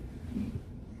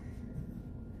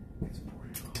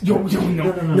 Yo, no.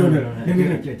 Do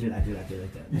that.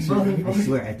 I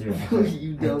swear, I threw that.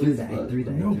 You I threw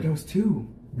that. No, that was 2.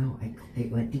 No,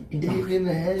 it went ding ding Hit dong. me in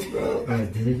the head, bro. Oh,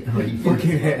 did it? Oh, you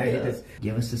Fucking head, I hate this.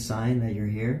 Give us a sign that you're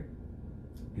here.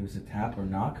 It was a tap or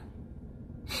knock.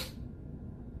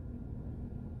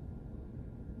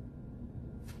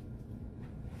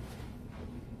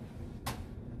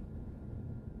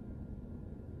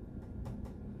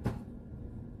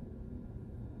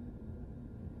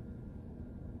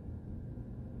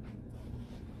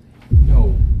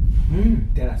 No.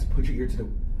 Deadass, put your ear to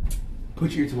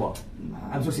the wall.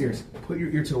 I'm so serious. Put your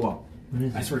ear to the wall. What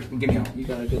is I it? swear, get me out. You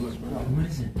got a good one, bro. What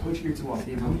is it? Put your ear to the wall. Tell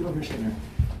me you don't hear shit in there.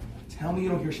 Tell me you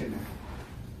don't hear shit in there.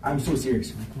 I'm so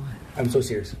serious. Like what? I'm so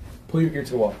serious. Put your ear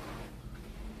to the wall.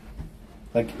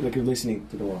 Like you're listening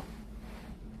to the wall.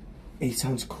 It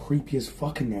sounds creepy as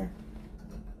fuck in there.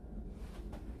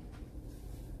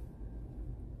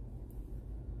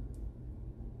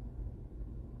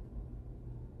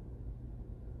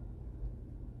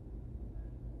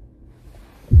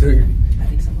 Dude. I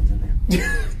think someone's in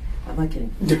there. I'm not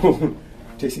kidding. No.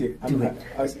 JC, Do it.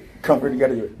 I was covered, you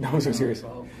gotta do it. No, I'm so serious.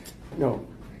 No.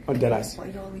 I'm dead ass. Why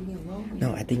y'all leave me alone?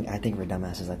 No, I think we're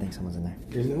dumbasses. I think someone's in there.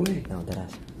 There's no way. No,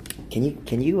 deadass. Can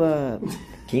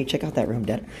you check out that room,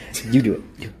 Dead? You do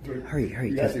it. Hurry,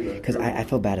 You gotta see that. because I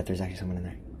feel bad if there's actually someone in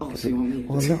there. Oh, so you want me to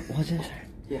Well, no, well, just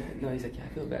Yeah, no, he's like, yeah, I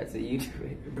feel bad, so you do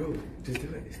it. Bro, just do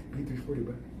it. It's B340,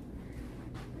 bro.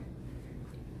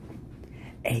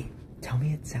 hey, tell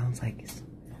me it sounds like. Okay,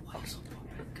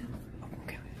 come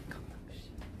on.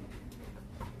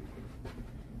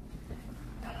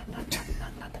 Not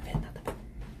the bit, not the bit.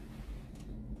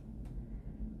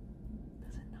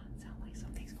 Does it not sound like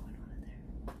something's going on in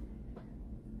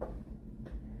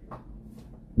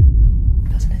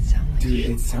there? Doesn't it sound like Dude,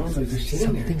 it sounds like there's shit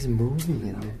in there. something's moving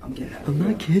in there? I'm getting out. I'm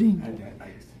not kidding. I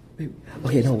Wait,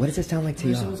 okay, no, what does it sound like to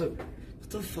I y'all? was like, what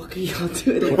the fuck are y'all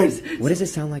doing? What does it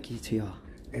sound like to y'all?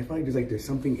 I feel like there's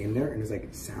something in there and there's like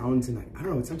sounds and like I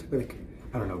don't know, it's some type of like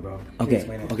I don't know, bro.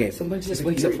 Okay. Somebody just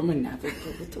wakes up from a nap. Like,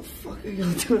 what the fuck are you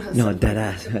doing? No, dead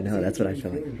ass. No, that's what I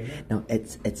feel like. No,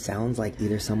 it sounds like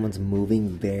either someone's moving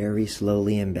very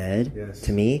slowly in bed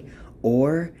to me,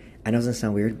 or I know it doesn't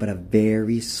sound weird, but a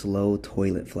very slow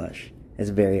toilet flush. It's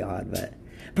very odd, but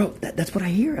bro, that's what I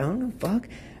hear. I don't know, fuck.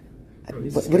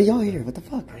 What do y'all hear? What the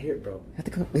fuck? I hear it, bro. We have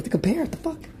to compare. What the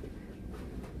fuck?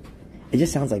 It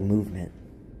just sounds like movement.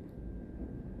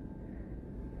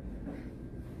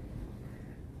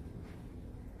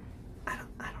 I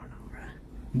don't know, bro.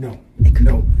 No.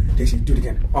 No. Daisy, do it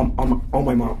again. On my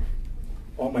mom.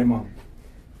 On my mom.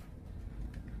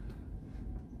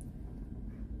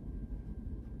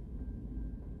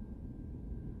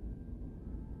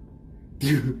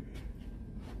 You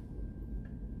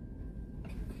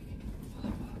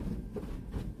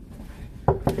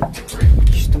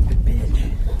stupid bitch.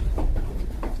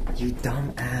 You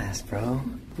dumb ass, bro.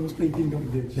 Those playing ding dong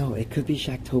ditch. No, it could be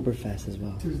Shacktoberfest as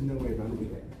well. There's no way, bro. I don't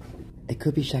believe it. It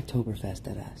could be Shacktoberfest,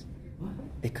 that ass. What?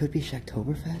 It could be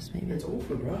Shacktoberfest, maybe? It's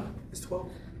over, bro. It's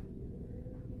 12.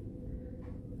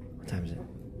 What time is it?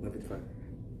 11:55.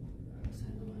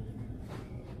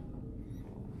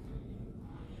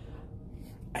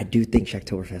 I do think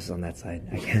Shacktoberfest is on that side.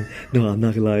 I can't. No, I'm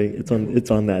not gonna lie. It's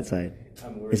on that side.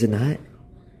 Is it not?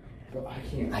 Bro, I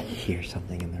can't. I hear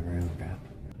something in the room, bro.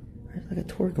 There's like a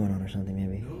tour going on or something,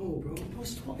 maybe. No, bro.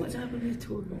 What's happening to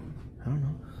tour going? I don't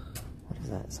know. What is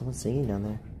that? Someone's singing down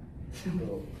there.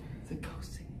 Bro. It's a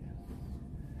ghost singing.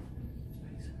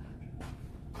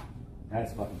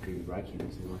 That's fucking creepy, bro. I can't do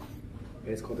this anymore.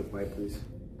 It's called the quiet police.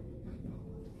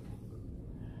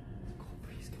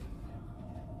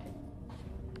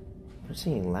 They're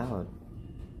singing loud.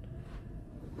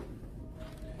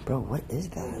 Bro, what is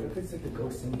that? What if it's like the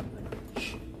ghost singing? Like,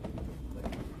 shh.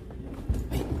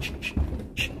 Hey, shh, shh,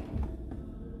 shh.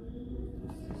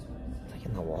 It's like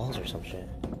in the walls or some shit.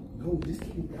 No, this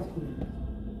came down.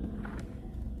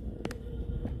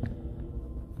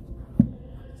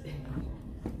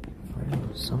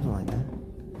 Something like that.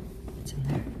 It's in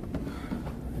there.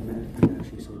 I'm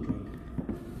actually so drunk.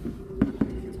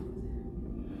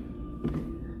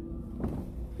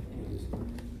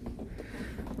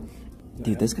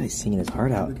 Dude, this guy's singing his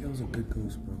heart out. That was a good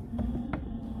ghost, bro.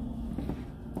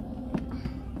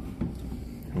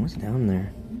 What's down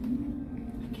there?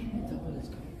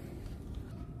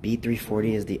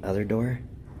 B340 is the other door?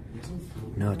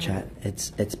 No, chat. It's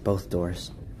both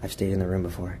doors. I've stayed in the room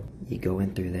before. You go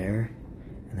in through there,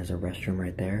 and there's a restroom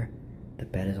right there. The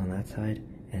bed is on that side,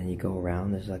 and then you go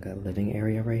around. There's like a living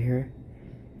area right here,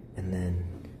 and then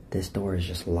this door is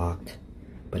just locked,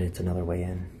 but it's another way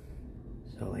in.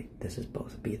 So like this is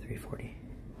both B340.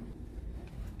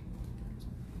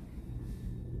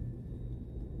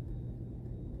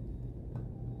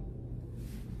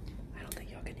 I don't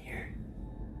think y'all can hear.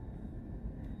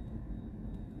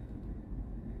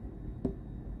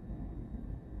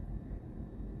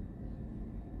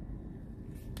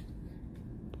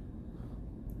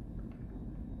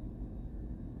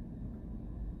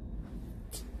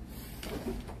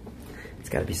 It's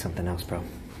gotta be something else, bro.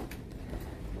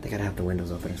 They gotta have the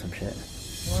windows open or some shit.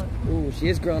 What? Ooh, she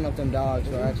is growing up them dogs,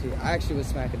 bro. I actually would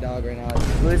smack a dog right now.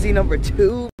 Glizzy number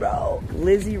 2, bro.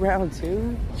 Glizzy round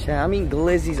 2. Chat, I mean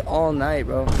glizzies all night,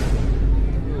 bro.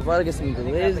 We're about to get some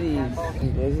glizzies. Some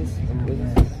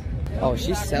glizzies? Oh,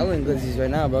 she's selling glizzies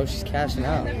right now, bro. She's cashing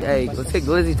out. Hey, let's get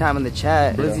glizzy time in the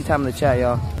chat. Glizzy time in the chat,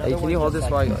 y'all. Hey, can you hold this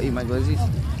while I eat my glizzies?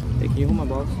 Hey, can you hold my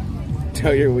balls?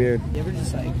 Tell you're weird. You ever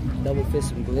just like double fist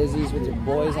some glizzies with your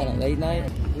boys on a late night?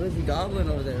 Glizzy goblin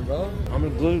over there, bro. I'm a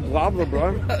glizzy gobbler,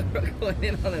 bro. Going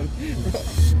in on him.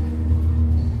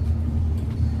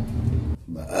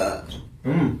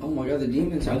 Oh my god, the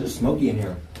demons are just smoky in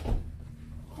here.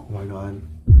 Oh my god.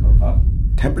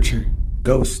 Temperature.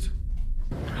 Ghost.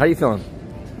 How you feeling?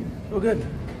 Oh, good.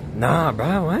 Nah,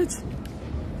 bro, what?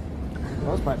 I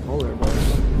was bipolar, bro.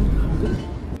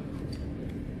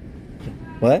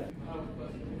 What?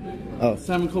 Oh.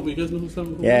 Simon Colby, you guys know who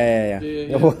Simon Colby Yeah.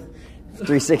 is?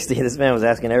 360, this man was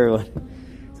asking everyone.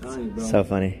 Telling you, bro. So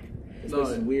funny. This place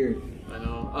is weird. I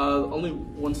know. Only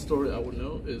one story I would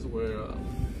know is where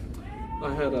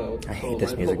I had a... I hate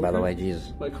this music, by the way,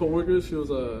 Jesus. My coworker, she was,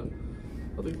 I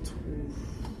think,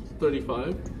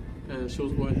 35, and she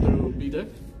was going through B-Deck,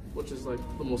 which is like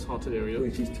the most haunted area.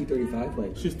 Wait, she's 235?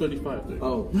 Like, she's 35. Dude.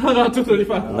 oh. Not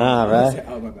 235. Nah, right?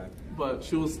 Oh, my bad. But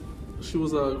she was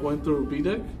going through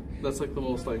B-Deck. That's like the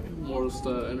most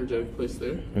energetic place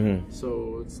there. Mm-hmm.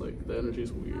 So it's like the energy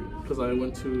is weird. Because I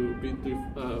went to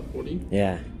B340.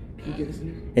 Yeah. Can you get us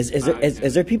in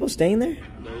Is there people staying there?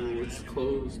 No, it's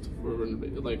closed for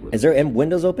renovation. Like, Is there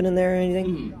windows open in there or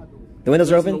anything? Mm-hmm. The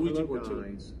windows are There's no open? Ouija board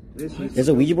too. There's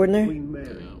a Ouija board in there?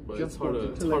 Yeah, but it's hard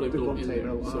to go in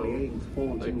there. So,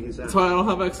 like, it's hard. I don't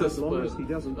have access, but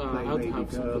I have to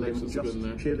have some connections to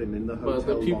get in there. But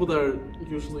the people that are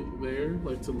usually there,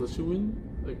 like to let you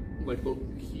in, like low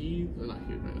key, they're not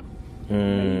here right now.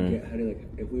 How do like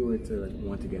if we were to like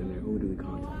want to get in there, who do we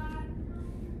contact?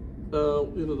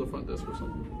 Either the front desk or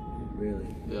something. Really?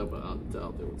 Yeah, but I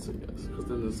doubt they would say yes, because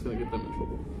then it's gonna get them in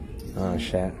trouble. Oh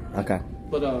shit. Okay.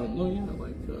 But no, yeah,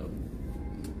 like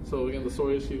so again, the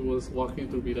story is she was walking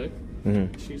through B-Deck.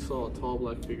 She saw a tall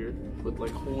black figure with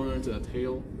like horns and a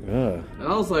tail. Ugh. And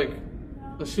I was like,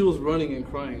 she was running and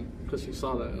crying because she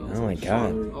saw that. And I was Oh my like,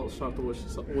 God. shocked. I was shocked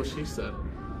at what she said.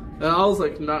 And I was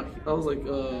like,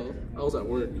 I was at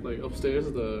work, like upstairs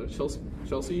at the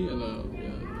Chelsea, and yeah,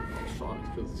 I was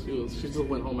shocked because she just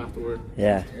went home after work.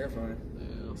 Yeah. Terrifying.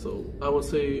 Yeah, so I would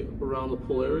say around the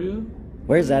pool area.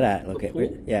 Where's that at? The Okay.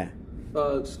 pool? Yeah.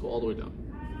 Just go all the way down.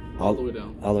 All the way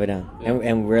down. All the way down. Yeah.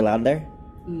 And we're allowed there?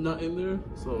 Not in there,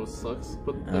 so it sucks.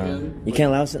 But again, You like, can't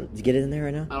allow us to get in there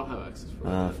right now? I don't have access for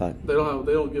Oh, that. fuck. They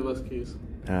don't give us keys.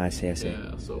 I see.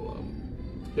 Yeah, so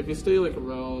if you stay like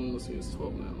around, let's see, it's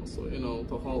 12 now, so you know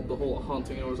the whole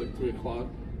haunting hour is like 3 o'clock.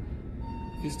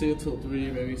 If you stay until 3,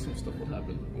 maybe some stuff will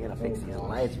happen. You gotta fix these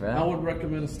lights, bro. I would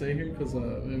recommend to stay here because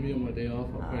maybe on my day off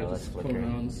I'll probably let's just look come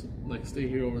around. around, like stay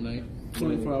here overnight,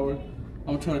 24 hour.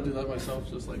 I'm trying to do that myself,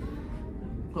 just like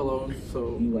alone.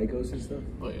 So You like ghosts and stuff?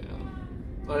 oh yeah,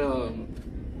 I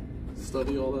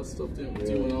study all that stuff,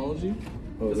 demonology.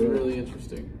 Oh, It's really? really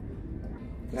interesting.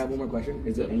 I have one more question.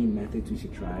 Is there any methods we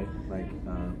should try, like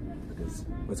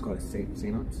what's called a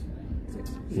seance?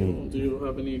 Do you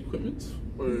have any equipment?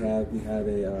 Or We have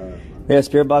a We have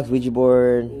spirit box, Ouija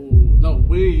board. Ooh, no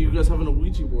way, you guys having a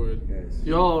Ouija board. yes.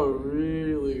 Y'all are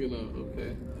really gonna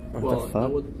okay. What Well, the fuck? I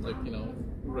would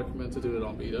recommend to do it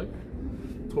on B-Deck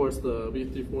towards the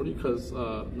B340 because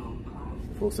no.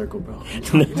 Full circle, bro.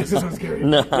 This is so scary.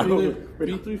 No. Either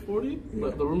B340,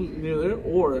 like the room near there,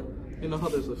 or you know how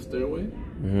there's a stairway?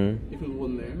 You can go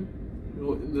in there.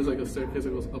 There's like a staircase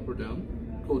that goes up or down.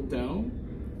 Go down,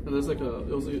 and there's like it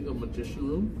was like a magician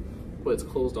room, but it's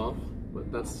closed off.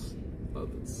 But that's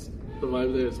the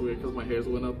vibe there is weird because my hairs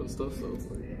went up and stuff. So it's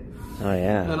like, Oh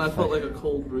yeah. and I felt like a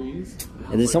cold breeze.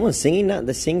 Is there someone singing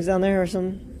that sings down there or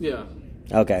something? Yeah.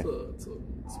 Okay.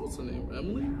 What's her name?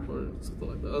 Emily or something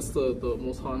like that. That's the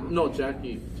most haunted. No,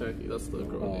 Jackie. That's the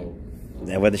girl name.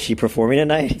 And whether she performing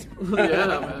tonight?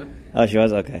 Yeah, man. Oh, she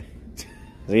was? Okay.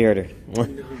 We heard her.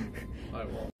 I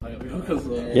will.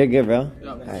 Because You're good, bro. yeah,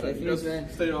 Alright. you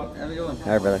guys stay off. Have a good one.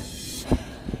 Alright, brother.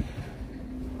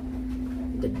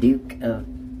 The Duke of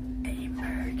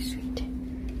Edinburgh Suite.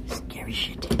 Scary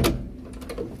shit.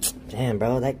 Damn,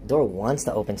 bro, that door wants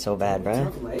to open so bad, bro. Turn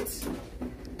off the lights.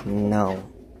 No.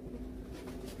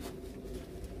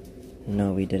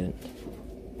 No, we didn't.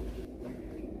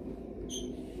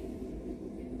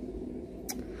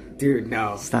 Dude,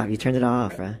 no. Stop, you turned it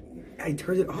off, bro. I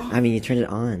turned it off I mean, you turned it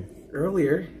on.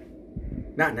 earlier.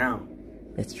 Not now.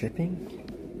 It's dripping?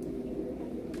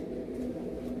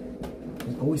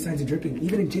 There's always signs of dripping.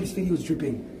 Even in Jake's video, it's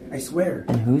dripping. I swear.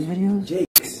 In whose videos?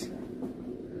 Jake's.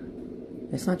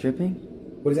 It's not dripping.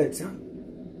 What does that sound?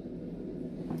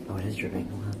 Oh, it is dripping.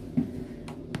 Hold on.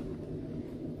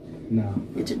 No.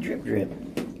 It's a drip drip.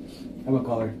 I'm gonna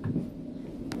call her.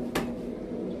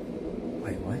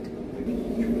 Wait, what?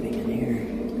 Dripping in here.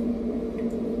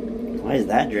 Why is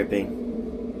that dripping?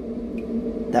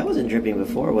 That wasn't dripping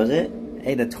before, was it?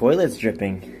 Hey, the toilet's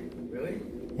dripping. Really?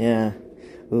 Yeah.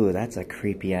 Ooh, that's a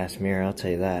creepy ass mirror, I'll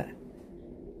tell you that.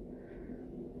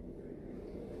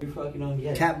 You're fucking on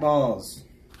yet. Cat balls.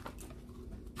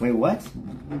 Wait, what?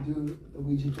 We do a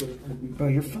Ouija board. Bro,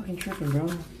 you're fucking tripping, bro.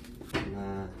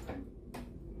 Nah.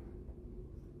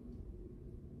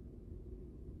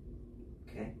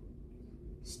 Okay.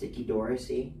 Sticky door, I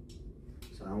see.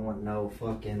 So I don't want no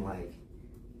fucking, like...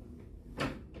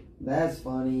 That's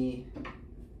funny.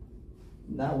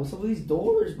 Nah, what's up with these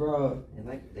doors, bro?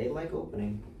 They like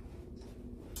opening.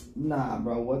 Nah,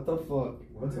 bro, what the fuck?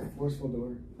 What's a forceful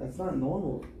door? That's not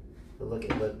normal. But look,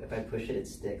 if I push it, it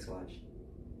sticks, watch.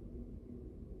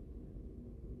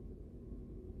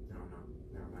 No,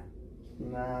 never mind.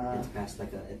 Nah. It's past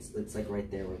like it's like right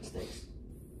there where it sticks.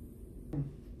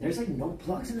 There's like no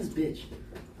plugs in this bitch.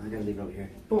 I gotta leave it over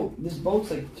here. Bro, this boat's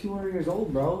like 200 years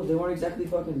old, bro. They weren't exactly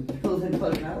fucking building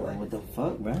fucking out like. What the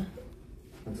fuck, bro?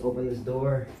 Let's open this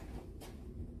door.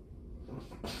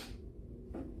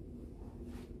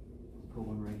 Put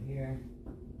one right here.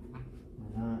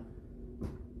 Why not?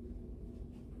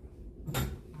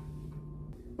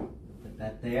 Put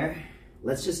that there.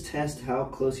 Let's just test how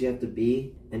close you have to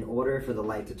be in order for the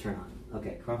light to turn on.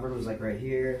 Okay, Crawford was like right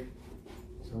here,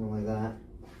 something like that.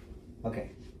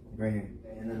 Okay, right here.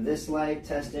 And then this light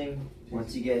testing,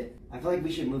 once you get, I feel like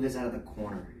we should move this out of the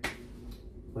corner.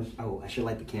 Oh, I should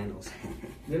light the candles.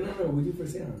 No, we do for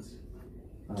seance.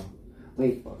 Oh,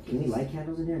 wait, can we light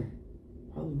candles in here?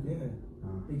 Probably, yeah.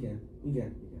 Oh. We can.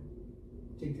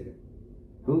 Jake did it.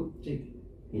 Who? Jake.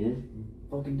 You did?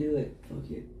 Fucking do it. Fuck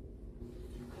it.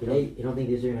 You don't think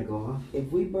these are gonna go off?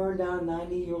 If we burn down a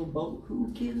 90-year-old boat, who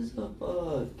gives a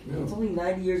fuck? No. It's only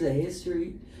 90 years of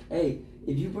history. Hey,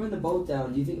 if you burn the boat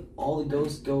down, do you think all the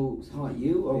ghosts go haunt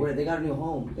you? Or where they got a new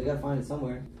home? They gotta find it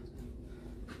somewhere.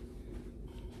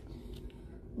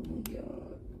 Oh my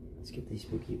god. Let's get these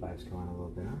spooky vibes going a little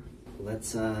bit, huh?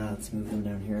 Let's move them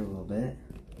down here a little bit.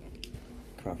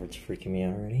 Crawford's freaking me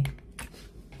out already.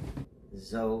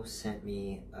 Zoe sent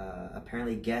me,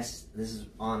 apparently guess, this is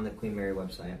on the Queen Mary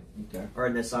website. Okay. Or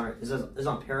this is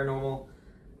on Paranormal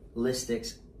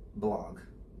Listics blog.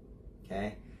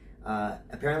 Okay.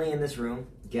 Apparently in this room,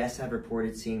 guests have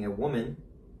reported seeing a woman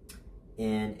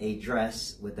in a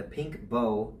dress with a pink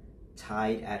bow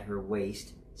tied at her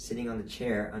waist, sitting on the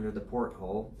chair under the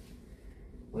porthole,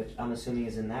 which I'm assuming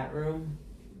is in that room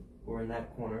or in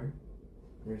that corner.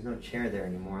 There's no chair there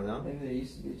anymore though. Maybe there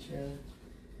used to be a chair.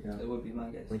 Yeah. That would be my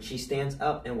guess. When she stands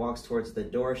up and walks towards the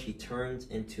door, she turns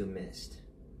into mist.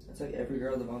 That's like every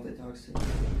girl Levante talks to.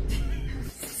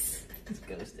 It's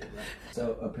ghosted, right?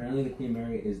 So apparently the Queen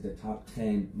Mary is the top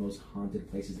 10 most haunted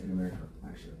places in America,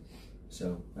 actually.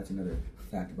 So that's another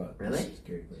fact about this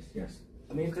scary place. Yes.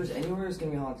 I mean, if there's anywhere it's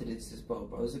gonna be haunted, it's this boat,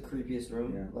 bro. It's the creepiest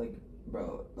room. Yeah. Like,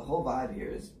 bro, the whole vibe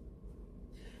here is.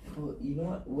 Bro, you know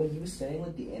what? When he was saying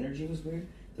like the energy was weird,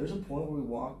 there was a point where we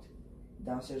walked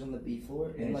downstairs on the B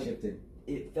floor and it like shifted.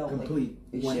 It felt Complete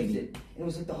like it 180. shifted. And it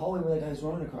was like the hallway where that guy's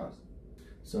running across.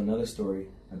 So another story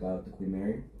about the Queen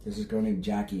Mary. There's this girl named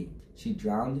Jackie. She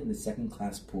drowned in the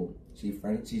second-class pool. She's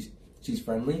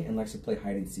friendly and likes to play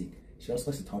hide and seek. She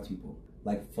also likes to talk to people,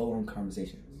 like full-on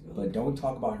conversations. But don't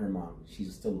talk about her mom.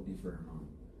 She's still looking for her mom.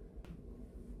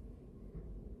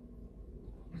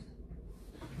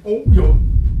 Oh, yo.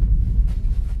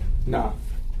 Nah.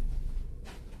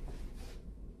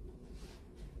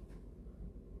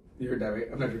 You heard that, right?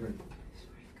 I'm not dreaming.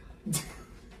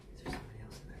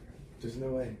 There's no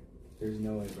way. There's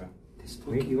no way, bro.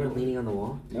 You weren't leaning on the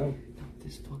wall? No.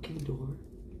 This fucking door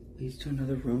leads to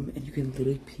another room, and you can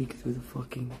literally peek through the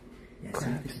fucking cracks.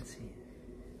 I can see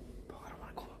it. Bro, I don't want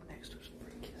to go up next to his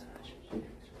freaking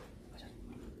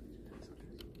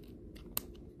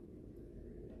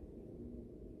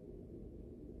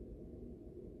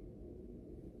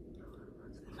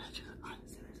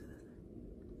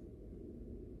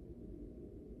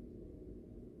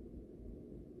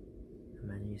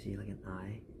Imagine you see like an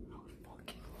eye. I would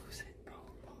fucking lose it, bro.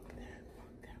 Fuck that.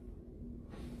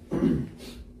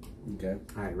 Okay.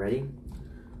 Alright, ready?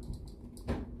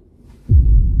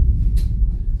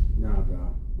 Nah,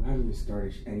 bro. We haven't even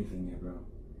started anything yet, bro.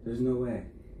 There's no way.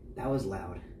 That was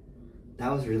loud.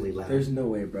 That was really loud. There's no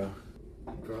way, bro.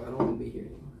 Bro, I don't want to be here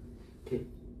anymore. Okay,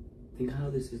 think how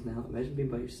this is now. Imagine being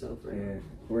by yourself, right? Yeah.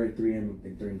 We're at 3 a.m.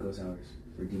 like, during ghost hours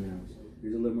or demon hours.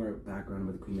 Here's a little more background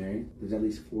about the Queen Mary. There's at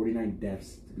least 49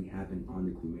 deaths to be happened on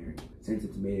the Queen Mary since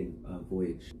its made a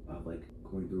voyage of like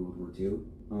going through World War II.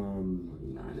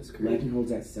 Nah, that's crazy. Legend holds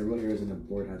that several areas on the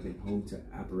board have been home to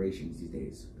apparitions these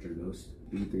days, which are ghosts.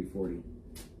 B340.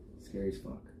 Scary as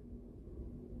fuck.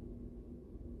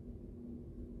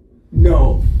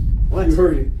 No. What? You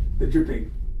heard it. The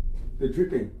dripping. The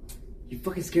dripping. You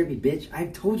fucking scared me, bitch. I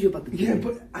told you about the Yeah, kids.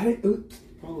 but I didn't.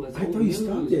 Bro, that's I old thought you news,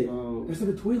 stopped it. bro. That's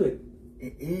not the toilet.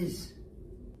 It is.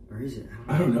 Or is it?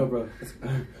 I don't know, bro.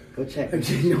 Go check. I Go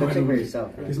just know check I for don't-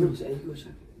 yourself. There's no. Hey, you go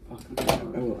check. I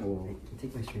will.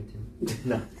 Take my string too.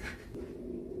 No.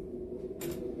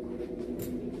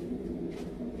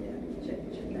 Yeah, check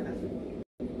that out.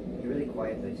 You're really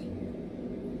quiet though, so you hear.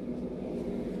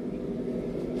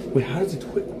 Wait, how does the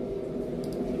toilet?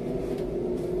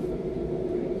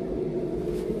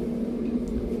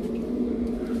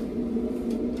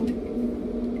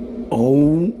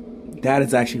 Oh, that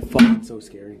is actually fucking so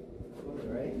scary.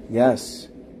 Right? Yes.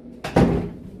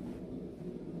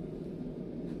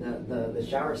 The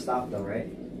shower stopped though, right?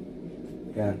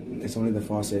 Yeah, it's only the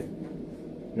faucet.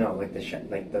 No, like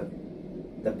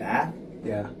the bath.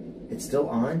 Yeah. It's still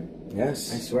on. I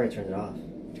Yes. swear I turned it off.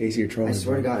 JC, you're trolling. I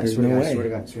swear to bro. God. I There's swear to no God. way. I swear to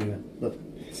God. I swear to God. Look.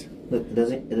 Look. It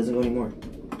doesn't go anymore.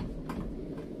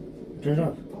 Turn it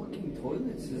off. Fucking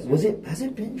toilets. Has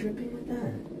it been dripping like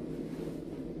that?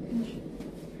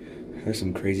 There's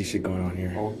some crazy shit going on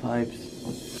here. Old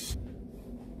pipes.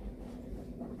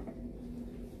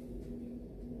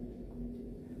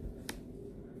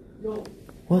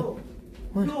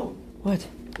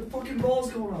 The fucking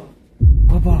ball's going off.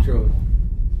 Papa. Sure.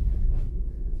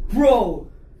 Bro!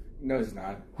 No, it's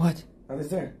not. What? Nothing's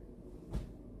there.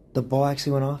 The ball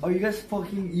actually went off? Oh, you guys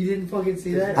fucking, you didn't fucking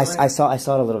see that? I saw it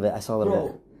a little bit. I saw a little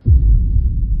Bro, bit.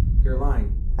 You're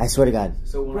lying. I swear to God.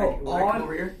 So when I come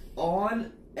over here,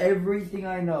 on everything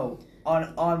I know,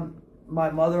 on my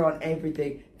mother, on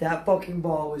everything, that fucking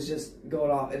ball was just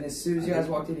going off. And as soon as you guys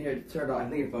walked in here, it turned I off.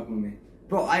 think you're fucking with me.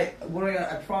 Bro, I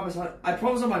promise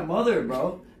on my mother,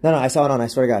 bro. No, I saw it on. I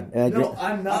swear to God. No,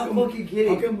 I'm not fucking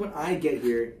kidding. How come when I get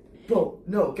here? Bro,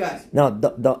 no, guys.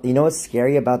 No, you know what's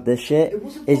scary about this shit It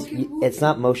wasn't is fucking moving. it's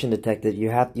not motion detected. You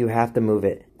have to move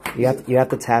it. You have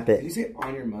to tap Did you it. say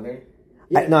on your mother?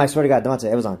 No, I swear to God, don't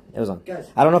say it was on. It was on. Guys.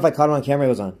 I don't know if I caught it on camera. It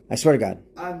was on. I swear to God.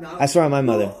 I'm not. I swear on my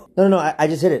mother. No, I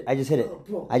just hit it. I just hit it.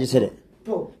 Bro. I just hit it.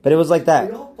 Bro, But it was like are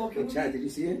that. y'all fucking with Chad, me? did you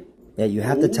see it? Yeah, you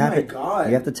have to Oh tap my it. God.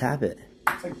 You have to tap it.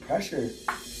 It's like pressure.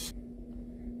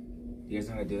 You guys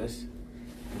know how to do this?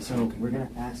 So we're gonna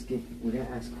ask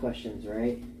questions,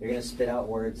 right? You're gonna spit out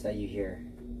words that you hear,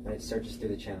 and it searches through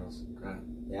the channels. Right.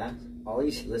 Yeah. All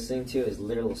you're listening to is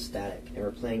literal static, and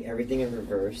we're playing everything in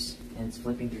reverse, and it's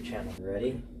flipping through channels. You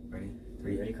ready? Ready? Are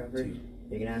you ready, Crawford?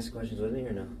 You gonna ask questions with me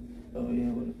or no? Oh,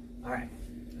 yeah. All right.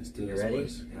 Let's do You this, ready?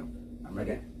 boys. Yep. I'm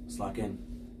ready. Okay. Let's lock in.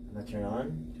 I'm gonna turn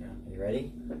on. Yeah. Are you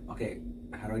ready? Okay.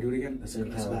 How do I do it again? Let's Really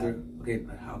go kinda through. Okay.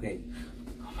 Okay.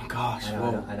 Oh my gosh. I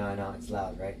Whoa. know. It's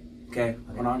loud, right? Okay.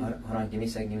 Hold on. Hold on. Give me a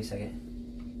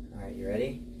second. All right. You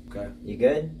ready? Okay. You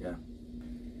good? Yeah.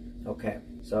 Okay.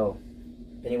 So,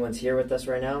 if anyone's here with us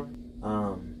right now,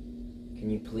 can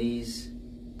you please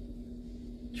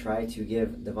try to give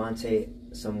Devontae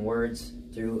some words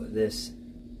through this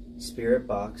spirit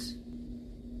box?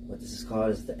 What this is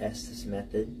called is the Estes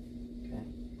method. Okay.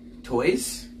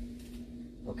 Toys?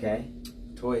 Okay.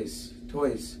 Toys.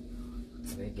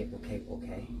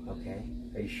 Okay.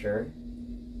 Are you sure?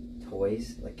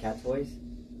 Toys? Like cat toys?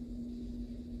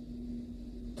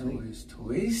 Toys?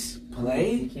 He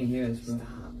Play? can't hear us, bro. Stop.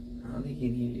 I don't think he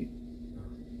can hear you.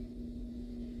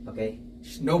 Okay.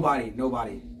 Nobody.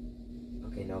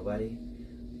 Okay, nobody.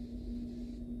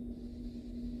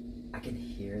 I can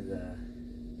hear the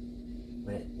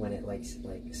when it like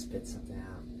spits something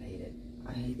out. I hate it.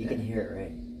 I hate You that. can hear it,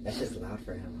 right? That's just loud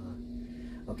for him,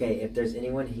 huh? Okay, if there's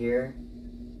anyone here,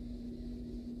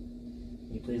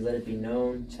 can you please let it be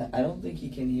known. I don't think he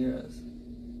can hear us.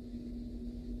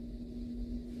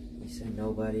 You said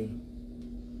nobody.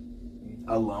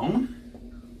 Alone?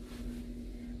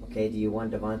 Okay, do you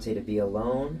want Devontae to be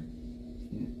alone?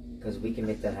 Because we can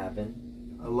make that happen.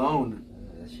 Alone.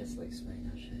 That's just like spraying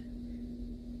out shit.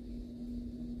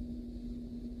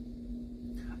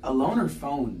 Alone or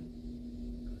phone?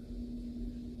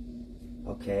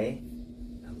 Okay.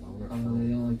 Alone or Oh, they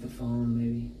phone? don't like the phone,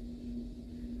 maybe.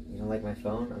 You don't like my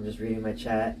phone? I'm just reading my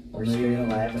chat. We're maybe streaming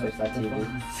they live, don't like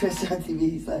twitch.tv.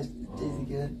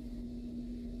 Twitch.tv/JazyGood.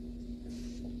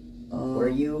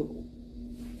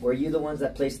 Were you the ones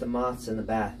that placed the moths in the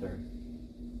bathroom?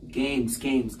 Games.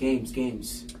 Games?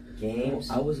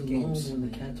 I was alone Games. when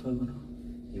the cat toy went off.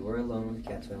 You were alone when the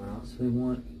cat toy went off. So we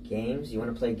want. Games? You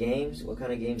want to play games? What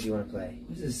kind of games do you want to play?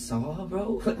 What is this, Saw,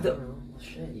 bro? I What the? don't know. Well,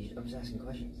 shit, I'm just asking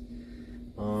questions.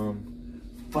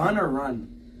 Fun or run?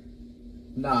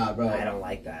 Nah, bro. I don't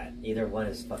like that. Either one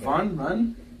is fucking... Fun,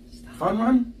 run? Stop. Fun,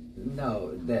 run?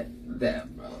 No, that,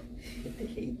 bro. I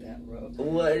hate that, bro.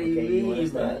 What do you mean,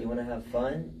 bro? You want to have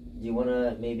fun? Do you want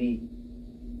to maybe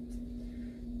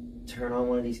turn on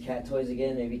one of these cat toys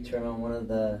again? Maybe turn on one of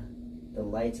the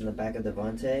lights in the back of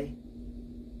Devontae?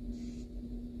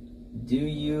 Do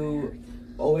you...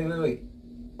 Oh, wait.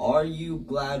 Are you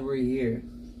glad we're here?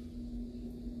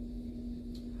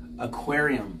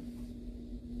 Aquarium.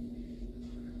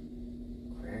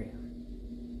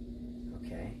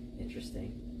 Okay,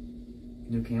 interesting.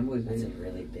 New Campbell's That's a here.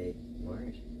 really big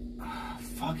word.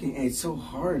 Fucking, it's so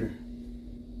hard.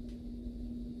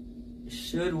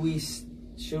 Should we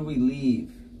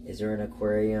leave? Is there an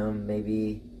aquarium?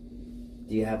 Maybe.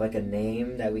 Do you have like a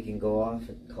name that we can go off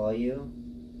and call you?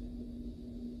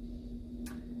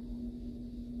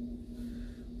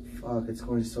 Fuck, it's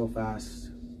going so fast.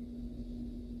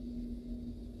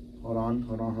 Hold on.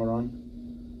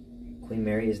 Queen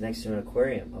Mary is next to an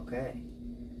aquarium. Okay.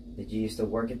 Did you used to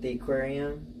work at the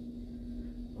aquarium?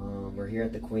 We're here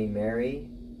at the Queen Mary.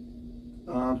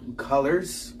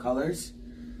 Colors. Colors?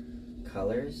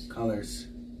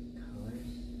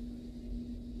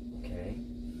 Okay.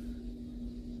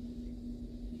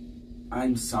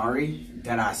 I'm sorry.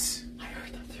 Deadass. I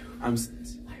heard that too.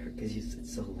 I heard because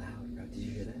it's so loud, bro. Did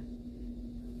you hear that?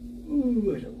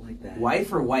 Ooh, I don't like that.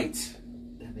 Wife or white?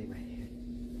 That made my hair.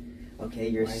 Okay,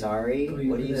 you're sorry. Oh, you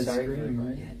What are heard you that sorry scream, for?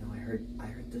 right? Yeah, no, I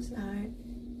heard this. Alright.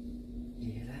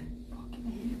 You hear that?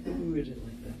 Ooh, I didn't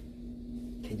like that.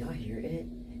 Can y'all hear it?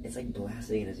 It's like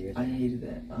blasting in his ears. I hated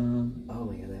that. Oh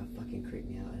my god, that fucking creeped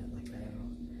me out. I didn't like that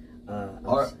at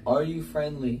all. Are you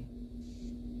friendly?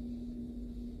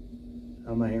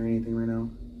 I'm not hearing anything right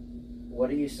now. What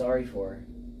are you sorry for?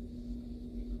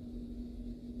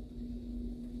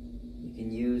 You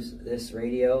can use this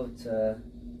radio to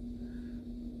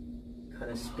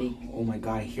kind of speak. Oh my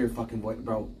god, I hear fucking voice,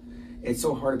 bro. It's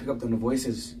so hard to pick up the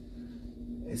voices.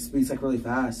 It speaks like really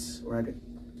fast. Or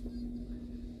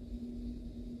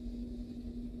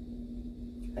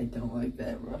I don't like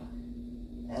that, bro.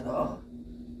 At all.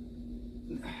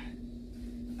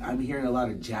 I'm hearing a lot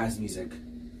of jazz music.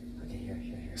 Okay, here.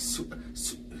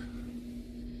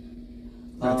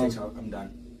 I'm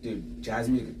done. Dude, jazz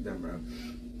music, done, bro.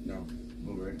 No,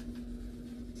 move it.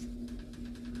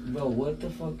 Bro, what the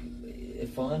fuck?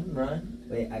 Fun, run?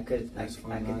 Wait, I could like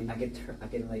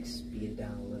speed it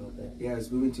down a little bit. Yeah, it's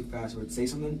moving too fast. Or say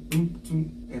something,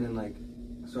 and then like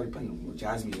started playing more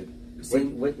jazz music. The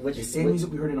same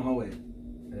music we heard in the hallway.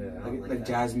 Like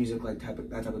jazz music, like that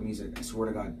type of music. I swear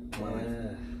to God.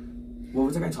 What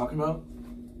was that guy talking about?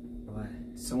 What?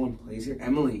 Someone plays here.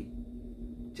 Emily.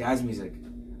 Jazz music.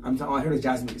 I heard of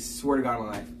jazz music. I swear to God, my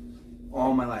life.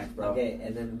 All my life, bro. Okay,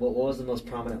 and then what was the most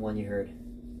prominent one you heard?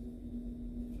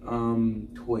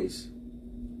 Toys.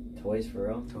 Toys for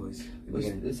real? Toys.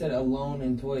 It said alone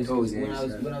and toys. Toys, when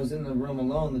I was in the room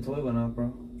alone, the toy went off,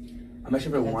 bro. I'm not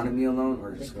sure if it wanted me alone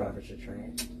or I just think Crawford should try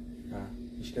it.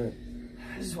 you should do it.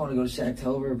 I just want to go to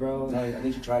Shacktober, bro. No, I think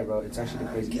you should try it, bro. It's actually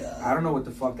crazy. I don't know what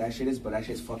the fuck that shit is, but that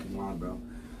shit's fucking wild, bro.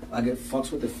 Like it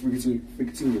fucks with the frequency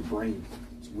of your brain.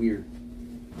 It's weird.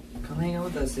 Come hang out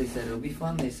with us, they said. It'll be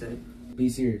fun, they said. Be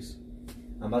serious.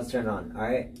 I'm about to turn it on. All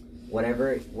right.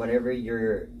 Whatever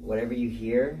you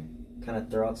hear, kind of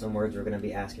throw out some words we're gonna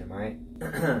be asking them. All right.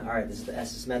 All right. This is the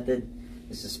SS method.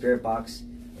 This is the spirit box.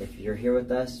 If you're here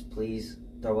with us, please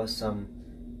throw us some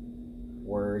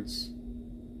words,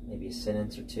 maybe a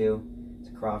sentence or two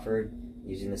to Crawford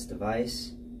using this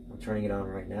device. I'm turning it on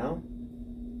right now.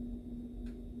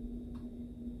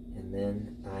 And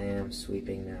then I am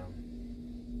sweeping now.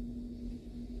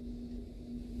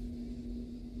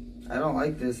 I don't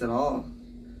like this at all.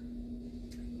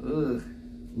 Ugh.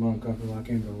 Come on, Crawford, walk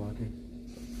in, bro, walk in.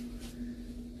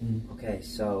 Okay,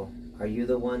 so are you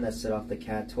the one that set off the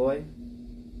cat toy?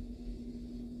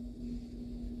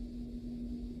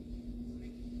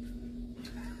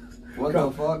 What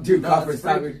the fuck? Dude, No, Crawford, it's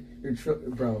stop. freak. You're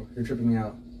tripping me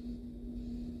out.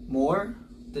 More?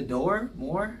 The door?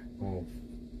 More? Oh.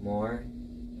 More?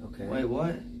 Okay. Wait,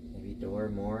 what? Maybe door,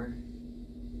 more?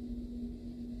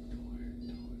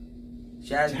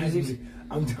 Jazz music?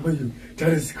 I'm telling you, that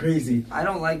is crazy. I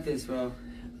don't like this, bro.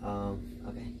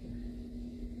 Okay.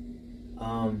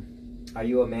 Are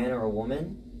you a man or a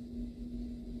woman?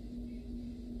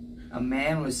 A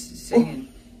man was singing.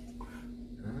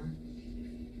 Huh?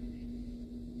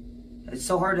 It's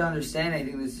so hard to understand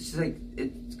anything. It's just like,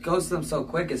 it goes to them so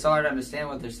quick, it's so hard to understand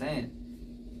what they're saying.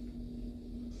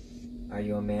 Are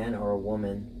you a man or a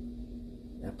woman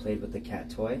that played with the cat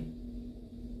toy?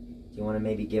 Do you want to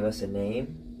maybe give us a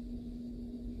name?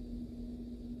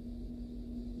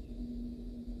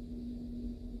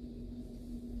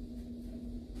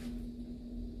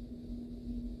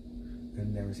 I've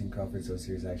never seen Crawford so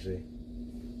serious, actually.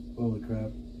 Holy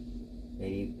crap.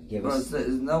 Maybe give Bro, us...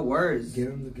 there's no words. Give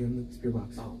him the spirit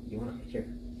box. Oh, you want to... Here.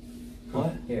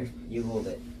 What? Here, you hold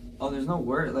it. Oh, there's no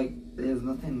word. Like, there's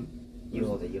nothing. You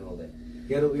hold it, you hold it.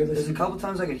 There's a couple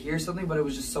times I could hear something, but it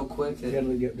was just so quick that... You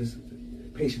gotta get this.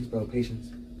 Patience, bro, patience.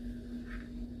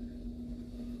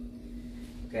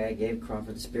 Okay, I gave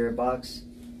Crawford the spirit box.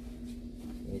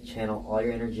 You channel all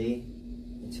your energy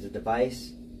into the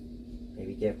device.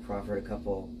 Maybe give Crawford a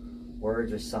couple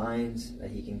words or signs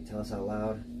that he can tell us out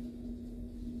loud.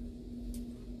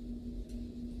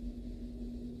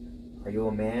 Are you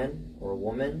a man or a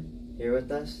woman here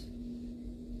with us?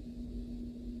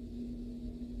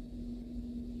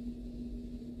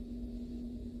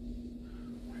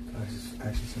 Oh my God, this is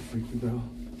actually so freaky, bro.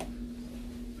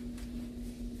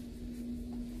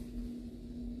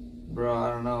 Bro, I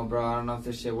don't know, bro. I don't know if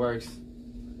this shit works.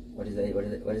 What is it?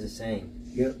 What is it saying?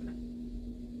 Yep.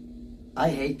 I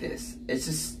hate this. It's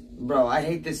just, bro, I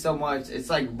hate this so much. It's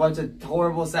like a bunch of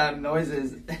horrible sound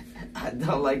noises. I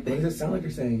don't like What does this. it sound like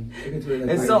you're saying?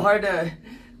 It's so hard to...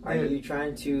 Are you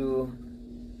trying to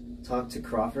talk to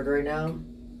Crawford right now?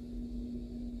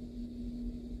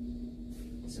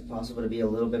 Is it possible to be a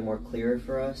little bit more clear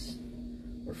for us?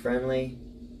 We're friendly.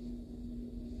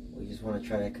 We just want to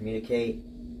try to communicate.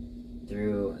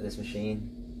 through this machine.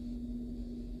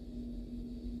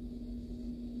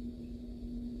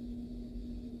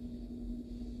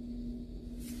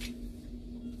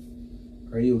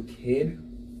 Are you a kid?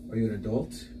 Are you an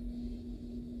adult?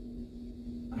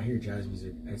 I hear jazz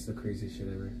music. It's the craziest shit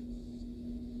ever.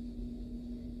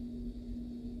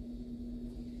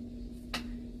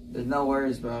 There's no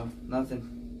words, bro.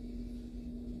 Nothing.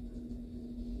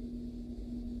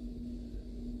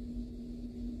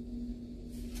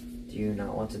 Do you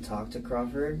not want to talk to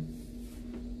Crawford?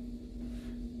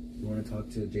 You want to talk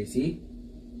to JC?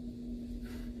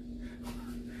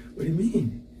 What do you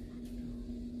mean?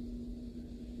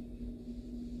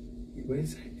 What did it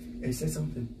say? It said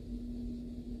something.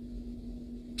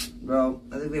 Bro,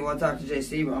 I think they want to talk to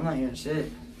JC, but I'm not hearing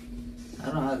shit. I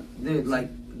don't know how, dude, like,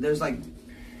 there's like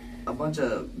a bunch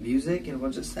of music and a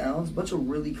bunch of sounds, a bunch of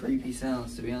really creepy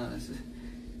sounds, to be honest.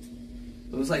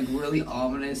 It was like really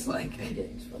ominous, like. I'm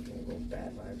getting fucking little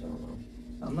bad vibes, I don't know.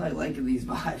 I'm not liking these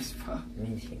vibes, bro.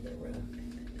 Me neither, bro.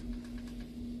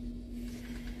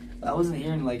 I wasn't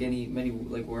hearing like many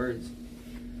like words.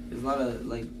 There's a lot of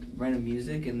like random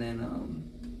music and then I don't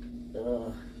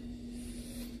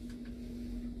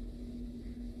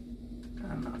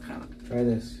know, kind of. Try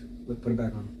this. Look, put it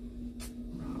back on.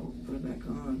 Bro, put it back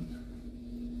on.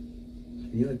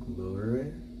 Can you like lower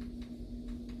it?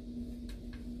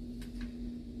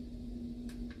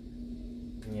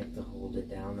 You have to hold it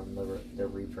down on the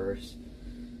reverse.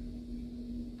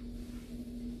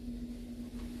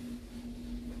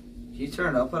 Can you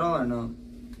turn it up at all or no?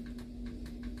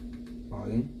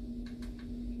 Volume.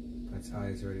 That's high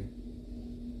as already.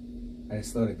 I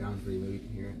just slowed it down for you, maybe you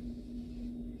can hear it.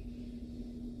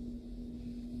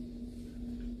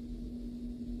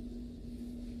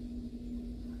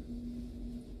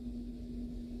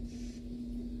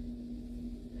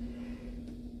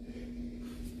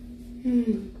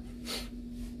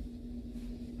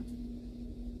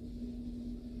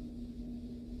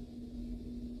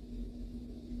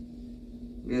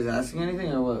 You guys asking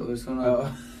anything or what? What's going on?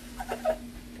 Oh.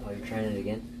 Oh, you're trying it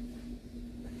again?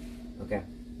 Okay.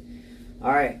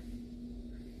 Alright.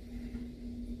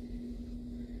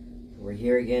 We're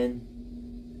here again.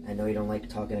 I know you don't like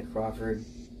talking to Crawford,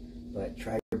 but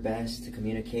try your best to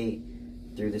communicate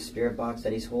through the spirit box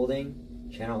that he's holding.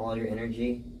 Channel all your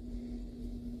energy.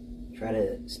 Try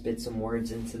to spit some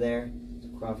words into there so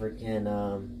Crawford can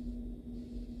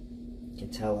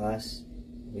tell us.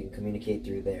 We can communicate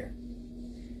through there.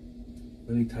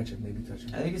 Maybe touch it, maybe touch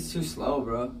it. I think it's too slow,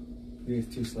 bro. You think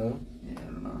it's too slow? Yeah, I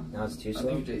don't know. Now it's too I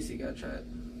slow? think JC gotta try it.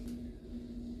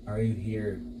 Are you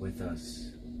here with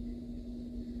us?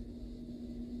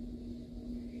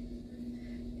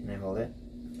 Can I hold it?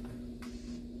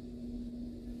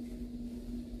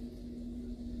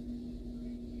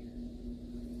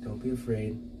 Don't be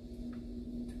afraid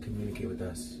to communicate with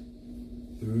us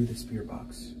through the spirit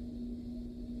box.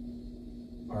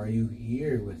 Are you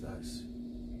here with us?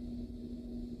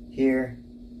 Here.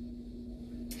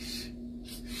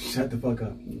 Shut the fuck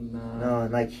up. No,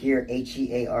 like here,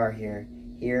 H-E-A-R here.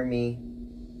 Hear me.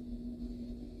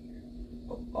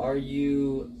 Are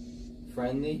you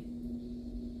friendly?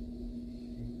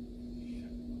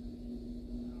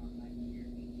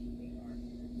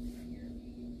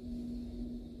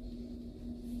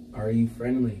 Are you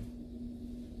friendly?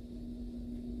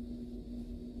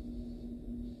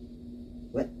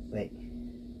 What? Wait.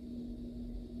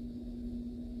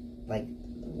 Like,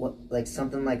 what? Like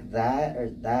something like that or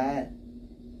that?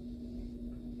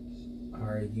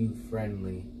 Are you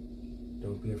friendly?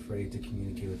 Don't be afraid to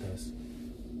communicate with us.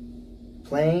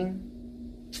 Playing?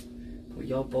 Will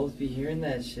y'all both be hearing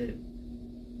that shit?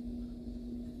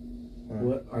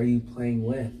 What are you playing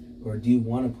with? Or do you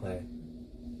want to play?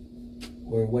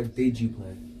 Or what did you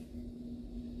play?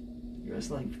 You're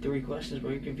asking like 3 questions,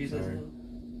 bro. You're confused as Sorry. hell.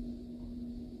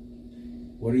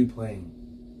 What are you playing?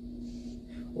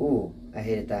 Ooh, I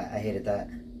hated that. I hated that.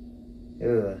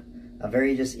 Ooh, a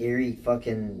very just eerie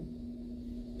fucking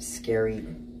scary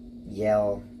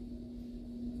yell.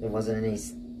 There wasn't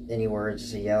any words,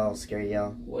 just a yell, scary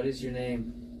yell. What is your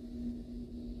name?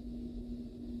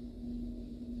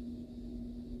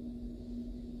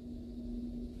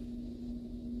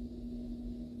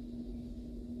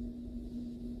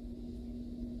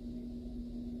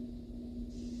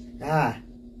 Ah,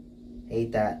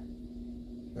 hate that.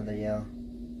 Another yell.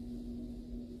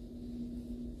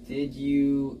 Did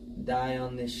you die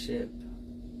on this ship?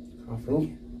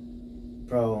 Ooh,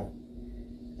 bro.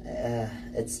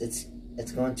 It's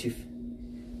going to.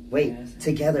 Wait, Yes.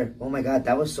 together. Oh my God,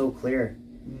 that was so clear.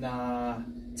 Nah.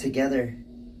 Together.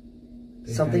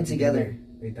 They Something died together.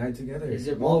 They died together. Is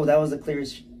it Whoa, both? that was the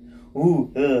clearest.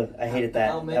 Ooh, ugh, I hated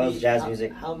that. That was jazz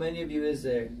music. How many of you is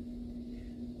there?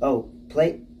 Oh,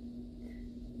 play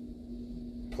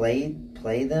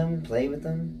with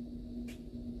them.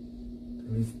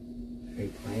 They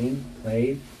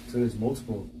play. So there's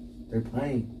multiple. They're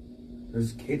playing.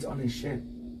 There's kids on this shit.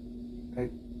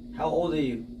 Like, How old are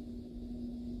you?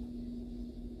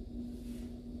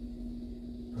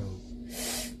 bro,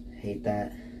 Hate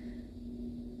that.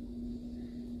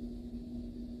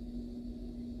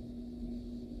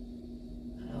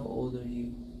 How old are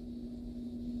you?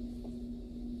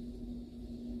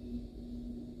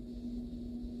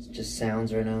 It's just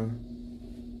sounds right now.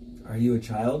 are you a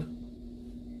child?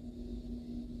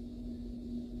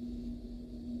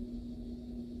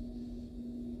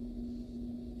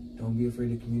 Don't be afraid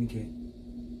to communicate.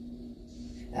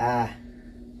 Ah,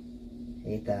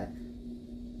 hate that.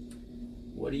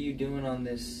 What are you doing on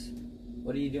this?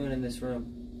 What are you doing in this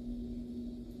room?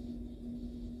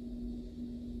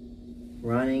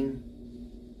 Running.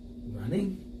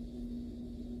 Running?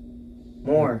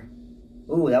 More.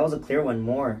 Ooh, that was a clear one.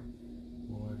 More.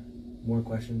 More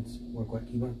questions. Keep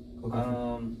on. Go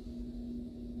question.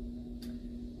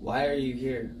 Why are you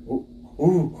here?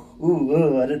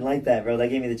 Ooh, I didn't like that, bro. That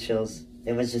gave me the chills.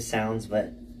 It was just sounds,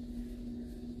 but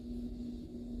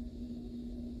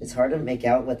it's hard to make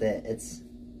out with it. It's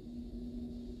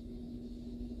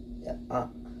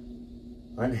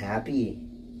unhappy.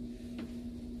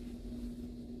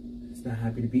 It's not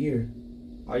happy to be here.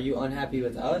 Are you unhappy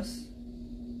with us?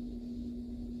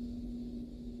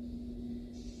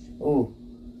 Ooh.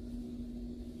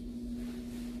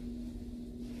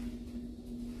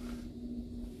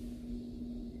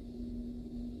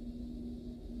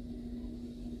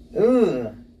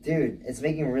 Ooh, dude, it's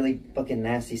making really fucking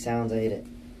nasty sounds. I hate it.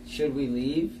 Should we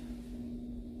leave?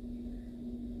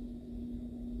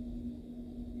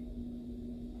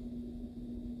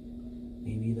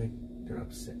 Maybe like they're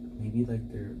upset. Maybe like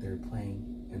they're playing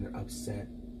and they're upset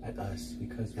at us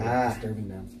because we're disturbing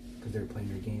them because they're playing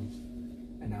their games,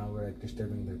 and now we're like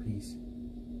disturbing their peace.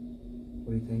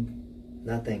 What do you think?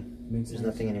 Nothing. There's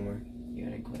nothing anymore. You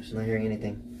got any questions? I'm not hearing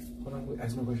anything. Hold on, wait,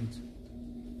 ask more questions.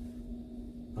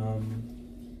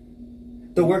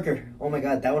 The worker. Oh my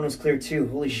god, that one was clear too.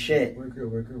 Holy shit.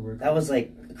 Worker. That was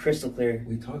like crystal clear.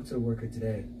 We talked to a worker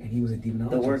today, and he was a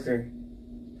demonologist. The worker.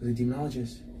 He was a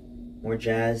demonologist. More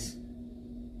jazz.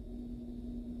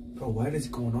 Bro, what is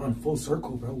going on? Full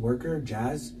circle, bro. Worker,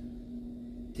 jazz.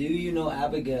 Do you know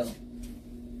Abigail?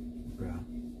 Bro.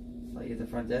 Like at the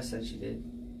front desk said she did.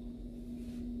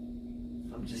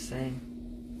 I'm just saying.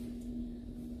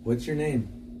 What's your name?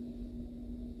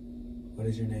 What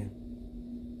is your name?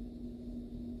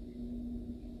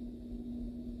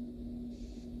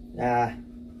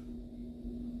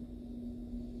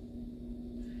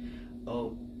 Oh.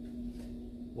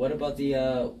 What about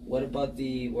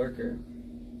the worker?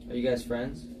 Are you guys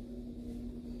friends?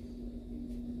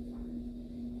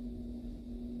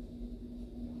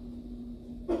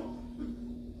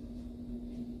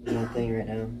 Nothing right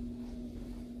now.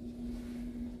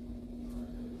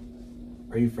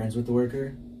 Are you friends with the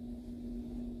worker?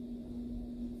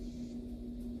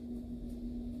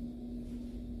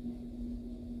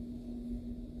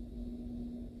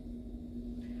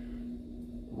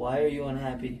 Why are you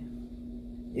unhappy?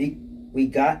 We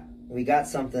got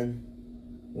something.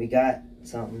 We got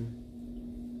something.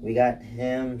 We got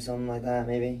him, something like that,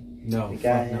 maybe. No, we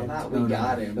got him. No. Not we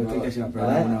got him, bro. No, take that shit up, bro.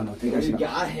 What? No, take that shit up. We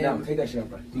got him. No, take that shit up,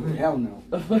 bro. Dude, hell no.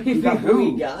 What do you got mean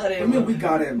who? we got him? What do you mean we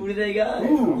got him? Who do they got?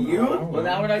 Who? You? Well,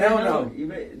 now we're not Hell gonna no. know. You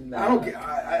may, nah. I don't get.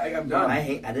 I'm No, done. I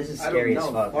hate. This is scary as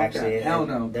fuck. Actually, that. Hell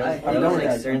no. There's I'm done with like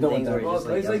that. certain I'm done with things that. where Bro, it's it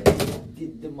plays just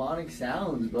like demonic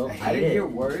sounds, bro. I I hate didn't it. hear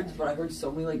words, but I heard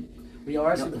so many like when y'all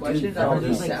asking questions. I bro, heard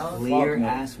there's these like sounds. clear Fuck no.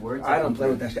 ass words. I don't play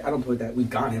with that shit. I don't play with that. We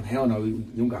got him. Hell no. You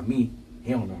don't got me.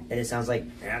 Hell no. And it sounds like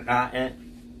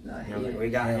Nah, I hate it.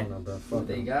 we got Hell him. no, bro. What Fuck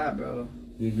they no. got, bro?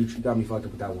 You got me fucked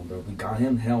up with that one, bro. We got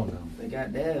him. Hell no. They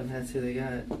got Dev. That's who they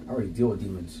got. I already deal with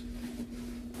demons.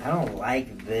 I don't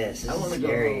like this. This I want is to go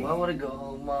scary. home. I want to go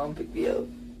home, Mom. Pick me up.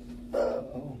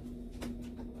 Oh.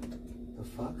 The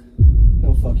fuck?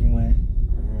 No fucking way.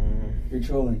 You're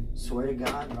trolling. Swear to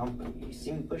God, bro. You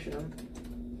see me pushing him?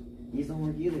 He's don't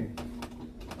work either.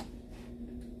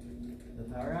 The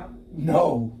power out?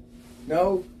 No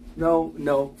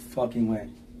fucking way.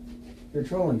 You're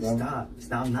trolling, bro. Stop.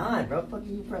 Stop not, bro.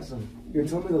 Fucking you press him. You're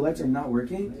telling me the lights are not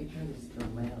working? Let me turn this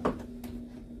stuff out.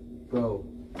 Bro.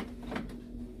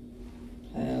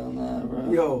 Hell nah,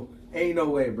 bro. Yo, ain't no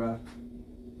way, bro.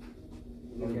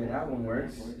 Okay, that one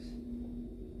works.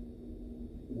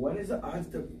 What is the odds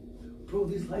that... Bro,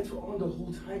 these lights were on the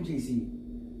whole time, JC.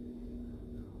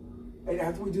 And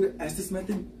after we do the Estes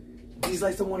method, these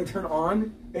lights don't want to turn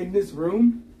on in this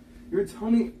room. You're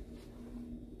telling me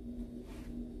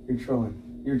you're trolling.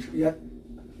 Yeah.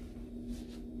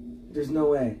 There's no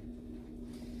way.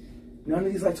 None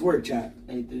of these lights work, chat.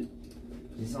 Hey, dude.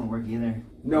 These don't work either.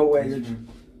 No way.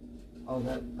 Oh,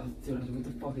 that. Oh, dude, what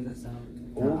the fuck is that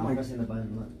sound? Oh my I'm pressing the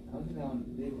button. Look. I don't think that one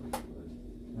did work.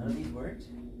 None of these worked.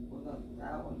 Well, not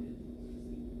that one did.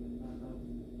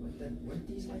 What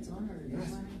these lights on? Or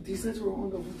Yes, these lights were on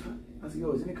the whole time. I was like,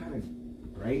 yo, isn't it kind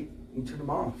of bright? You turn them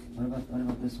off. What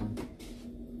about this one?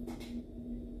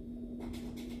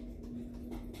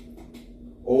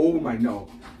 Oh my no.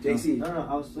 JC. No,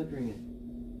 I was flickering it.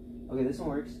 Okay, this one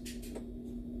works.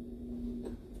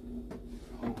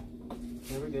 Oh.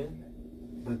 Yeah, we're good.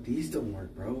 But these don't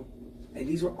work, bro. And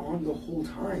these were on the whole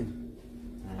time.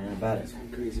 I know about it. That's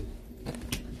kind of crazy.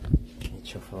 Hey,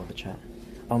 chill for all the chat.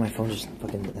 Oh, my phone just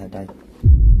fucking died.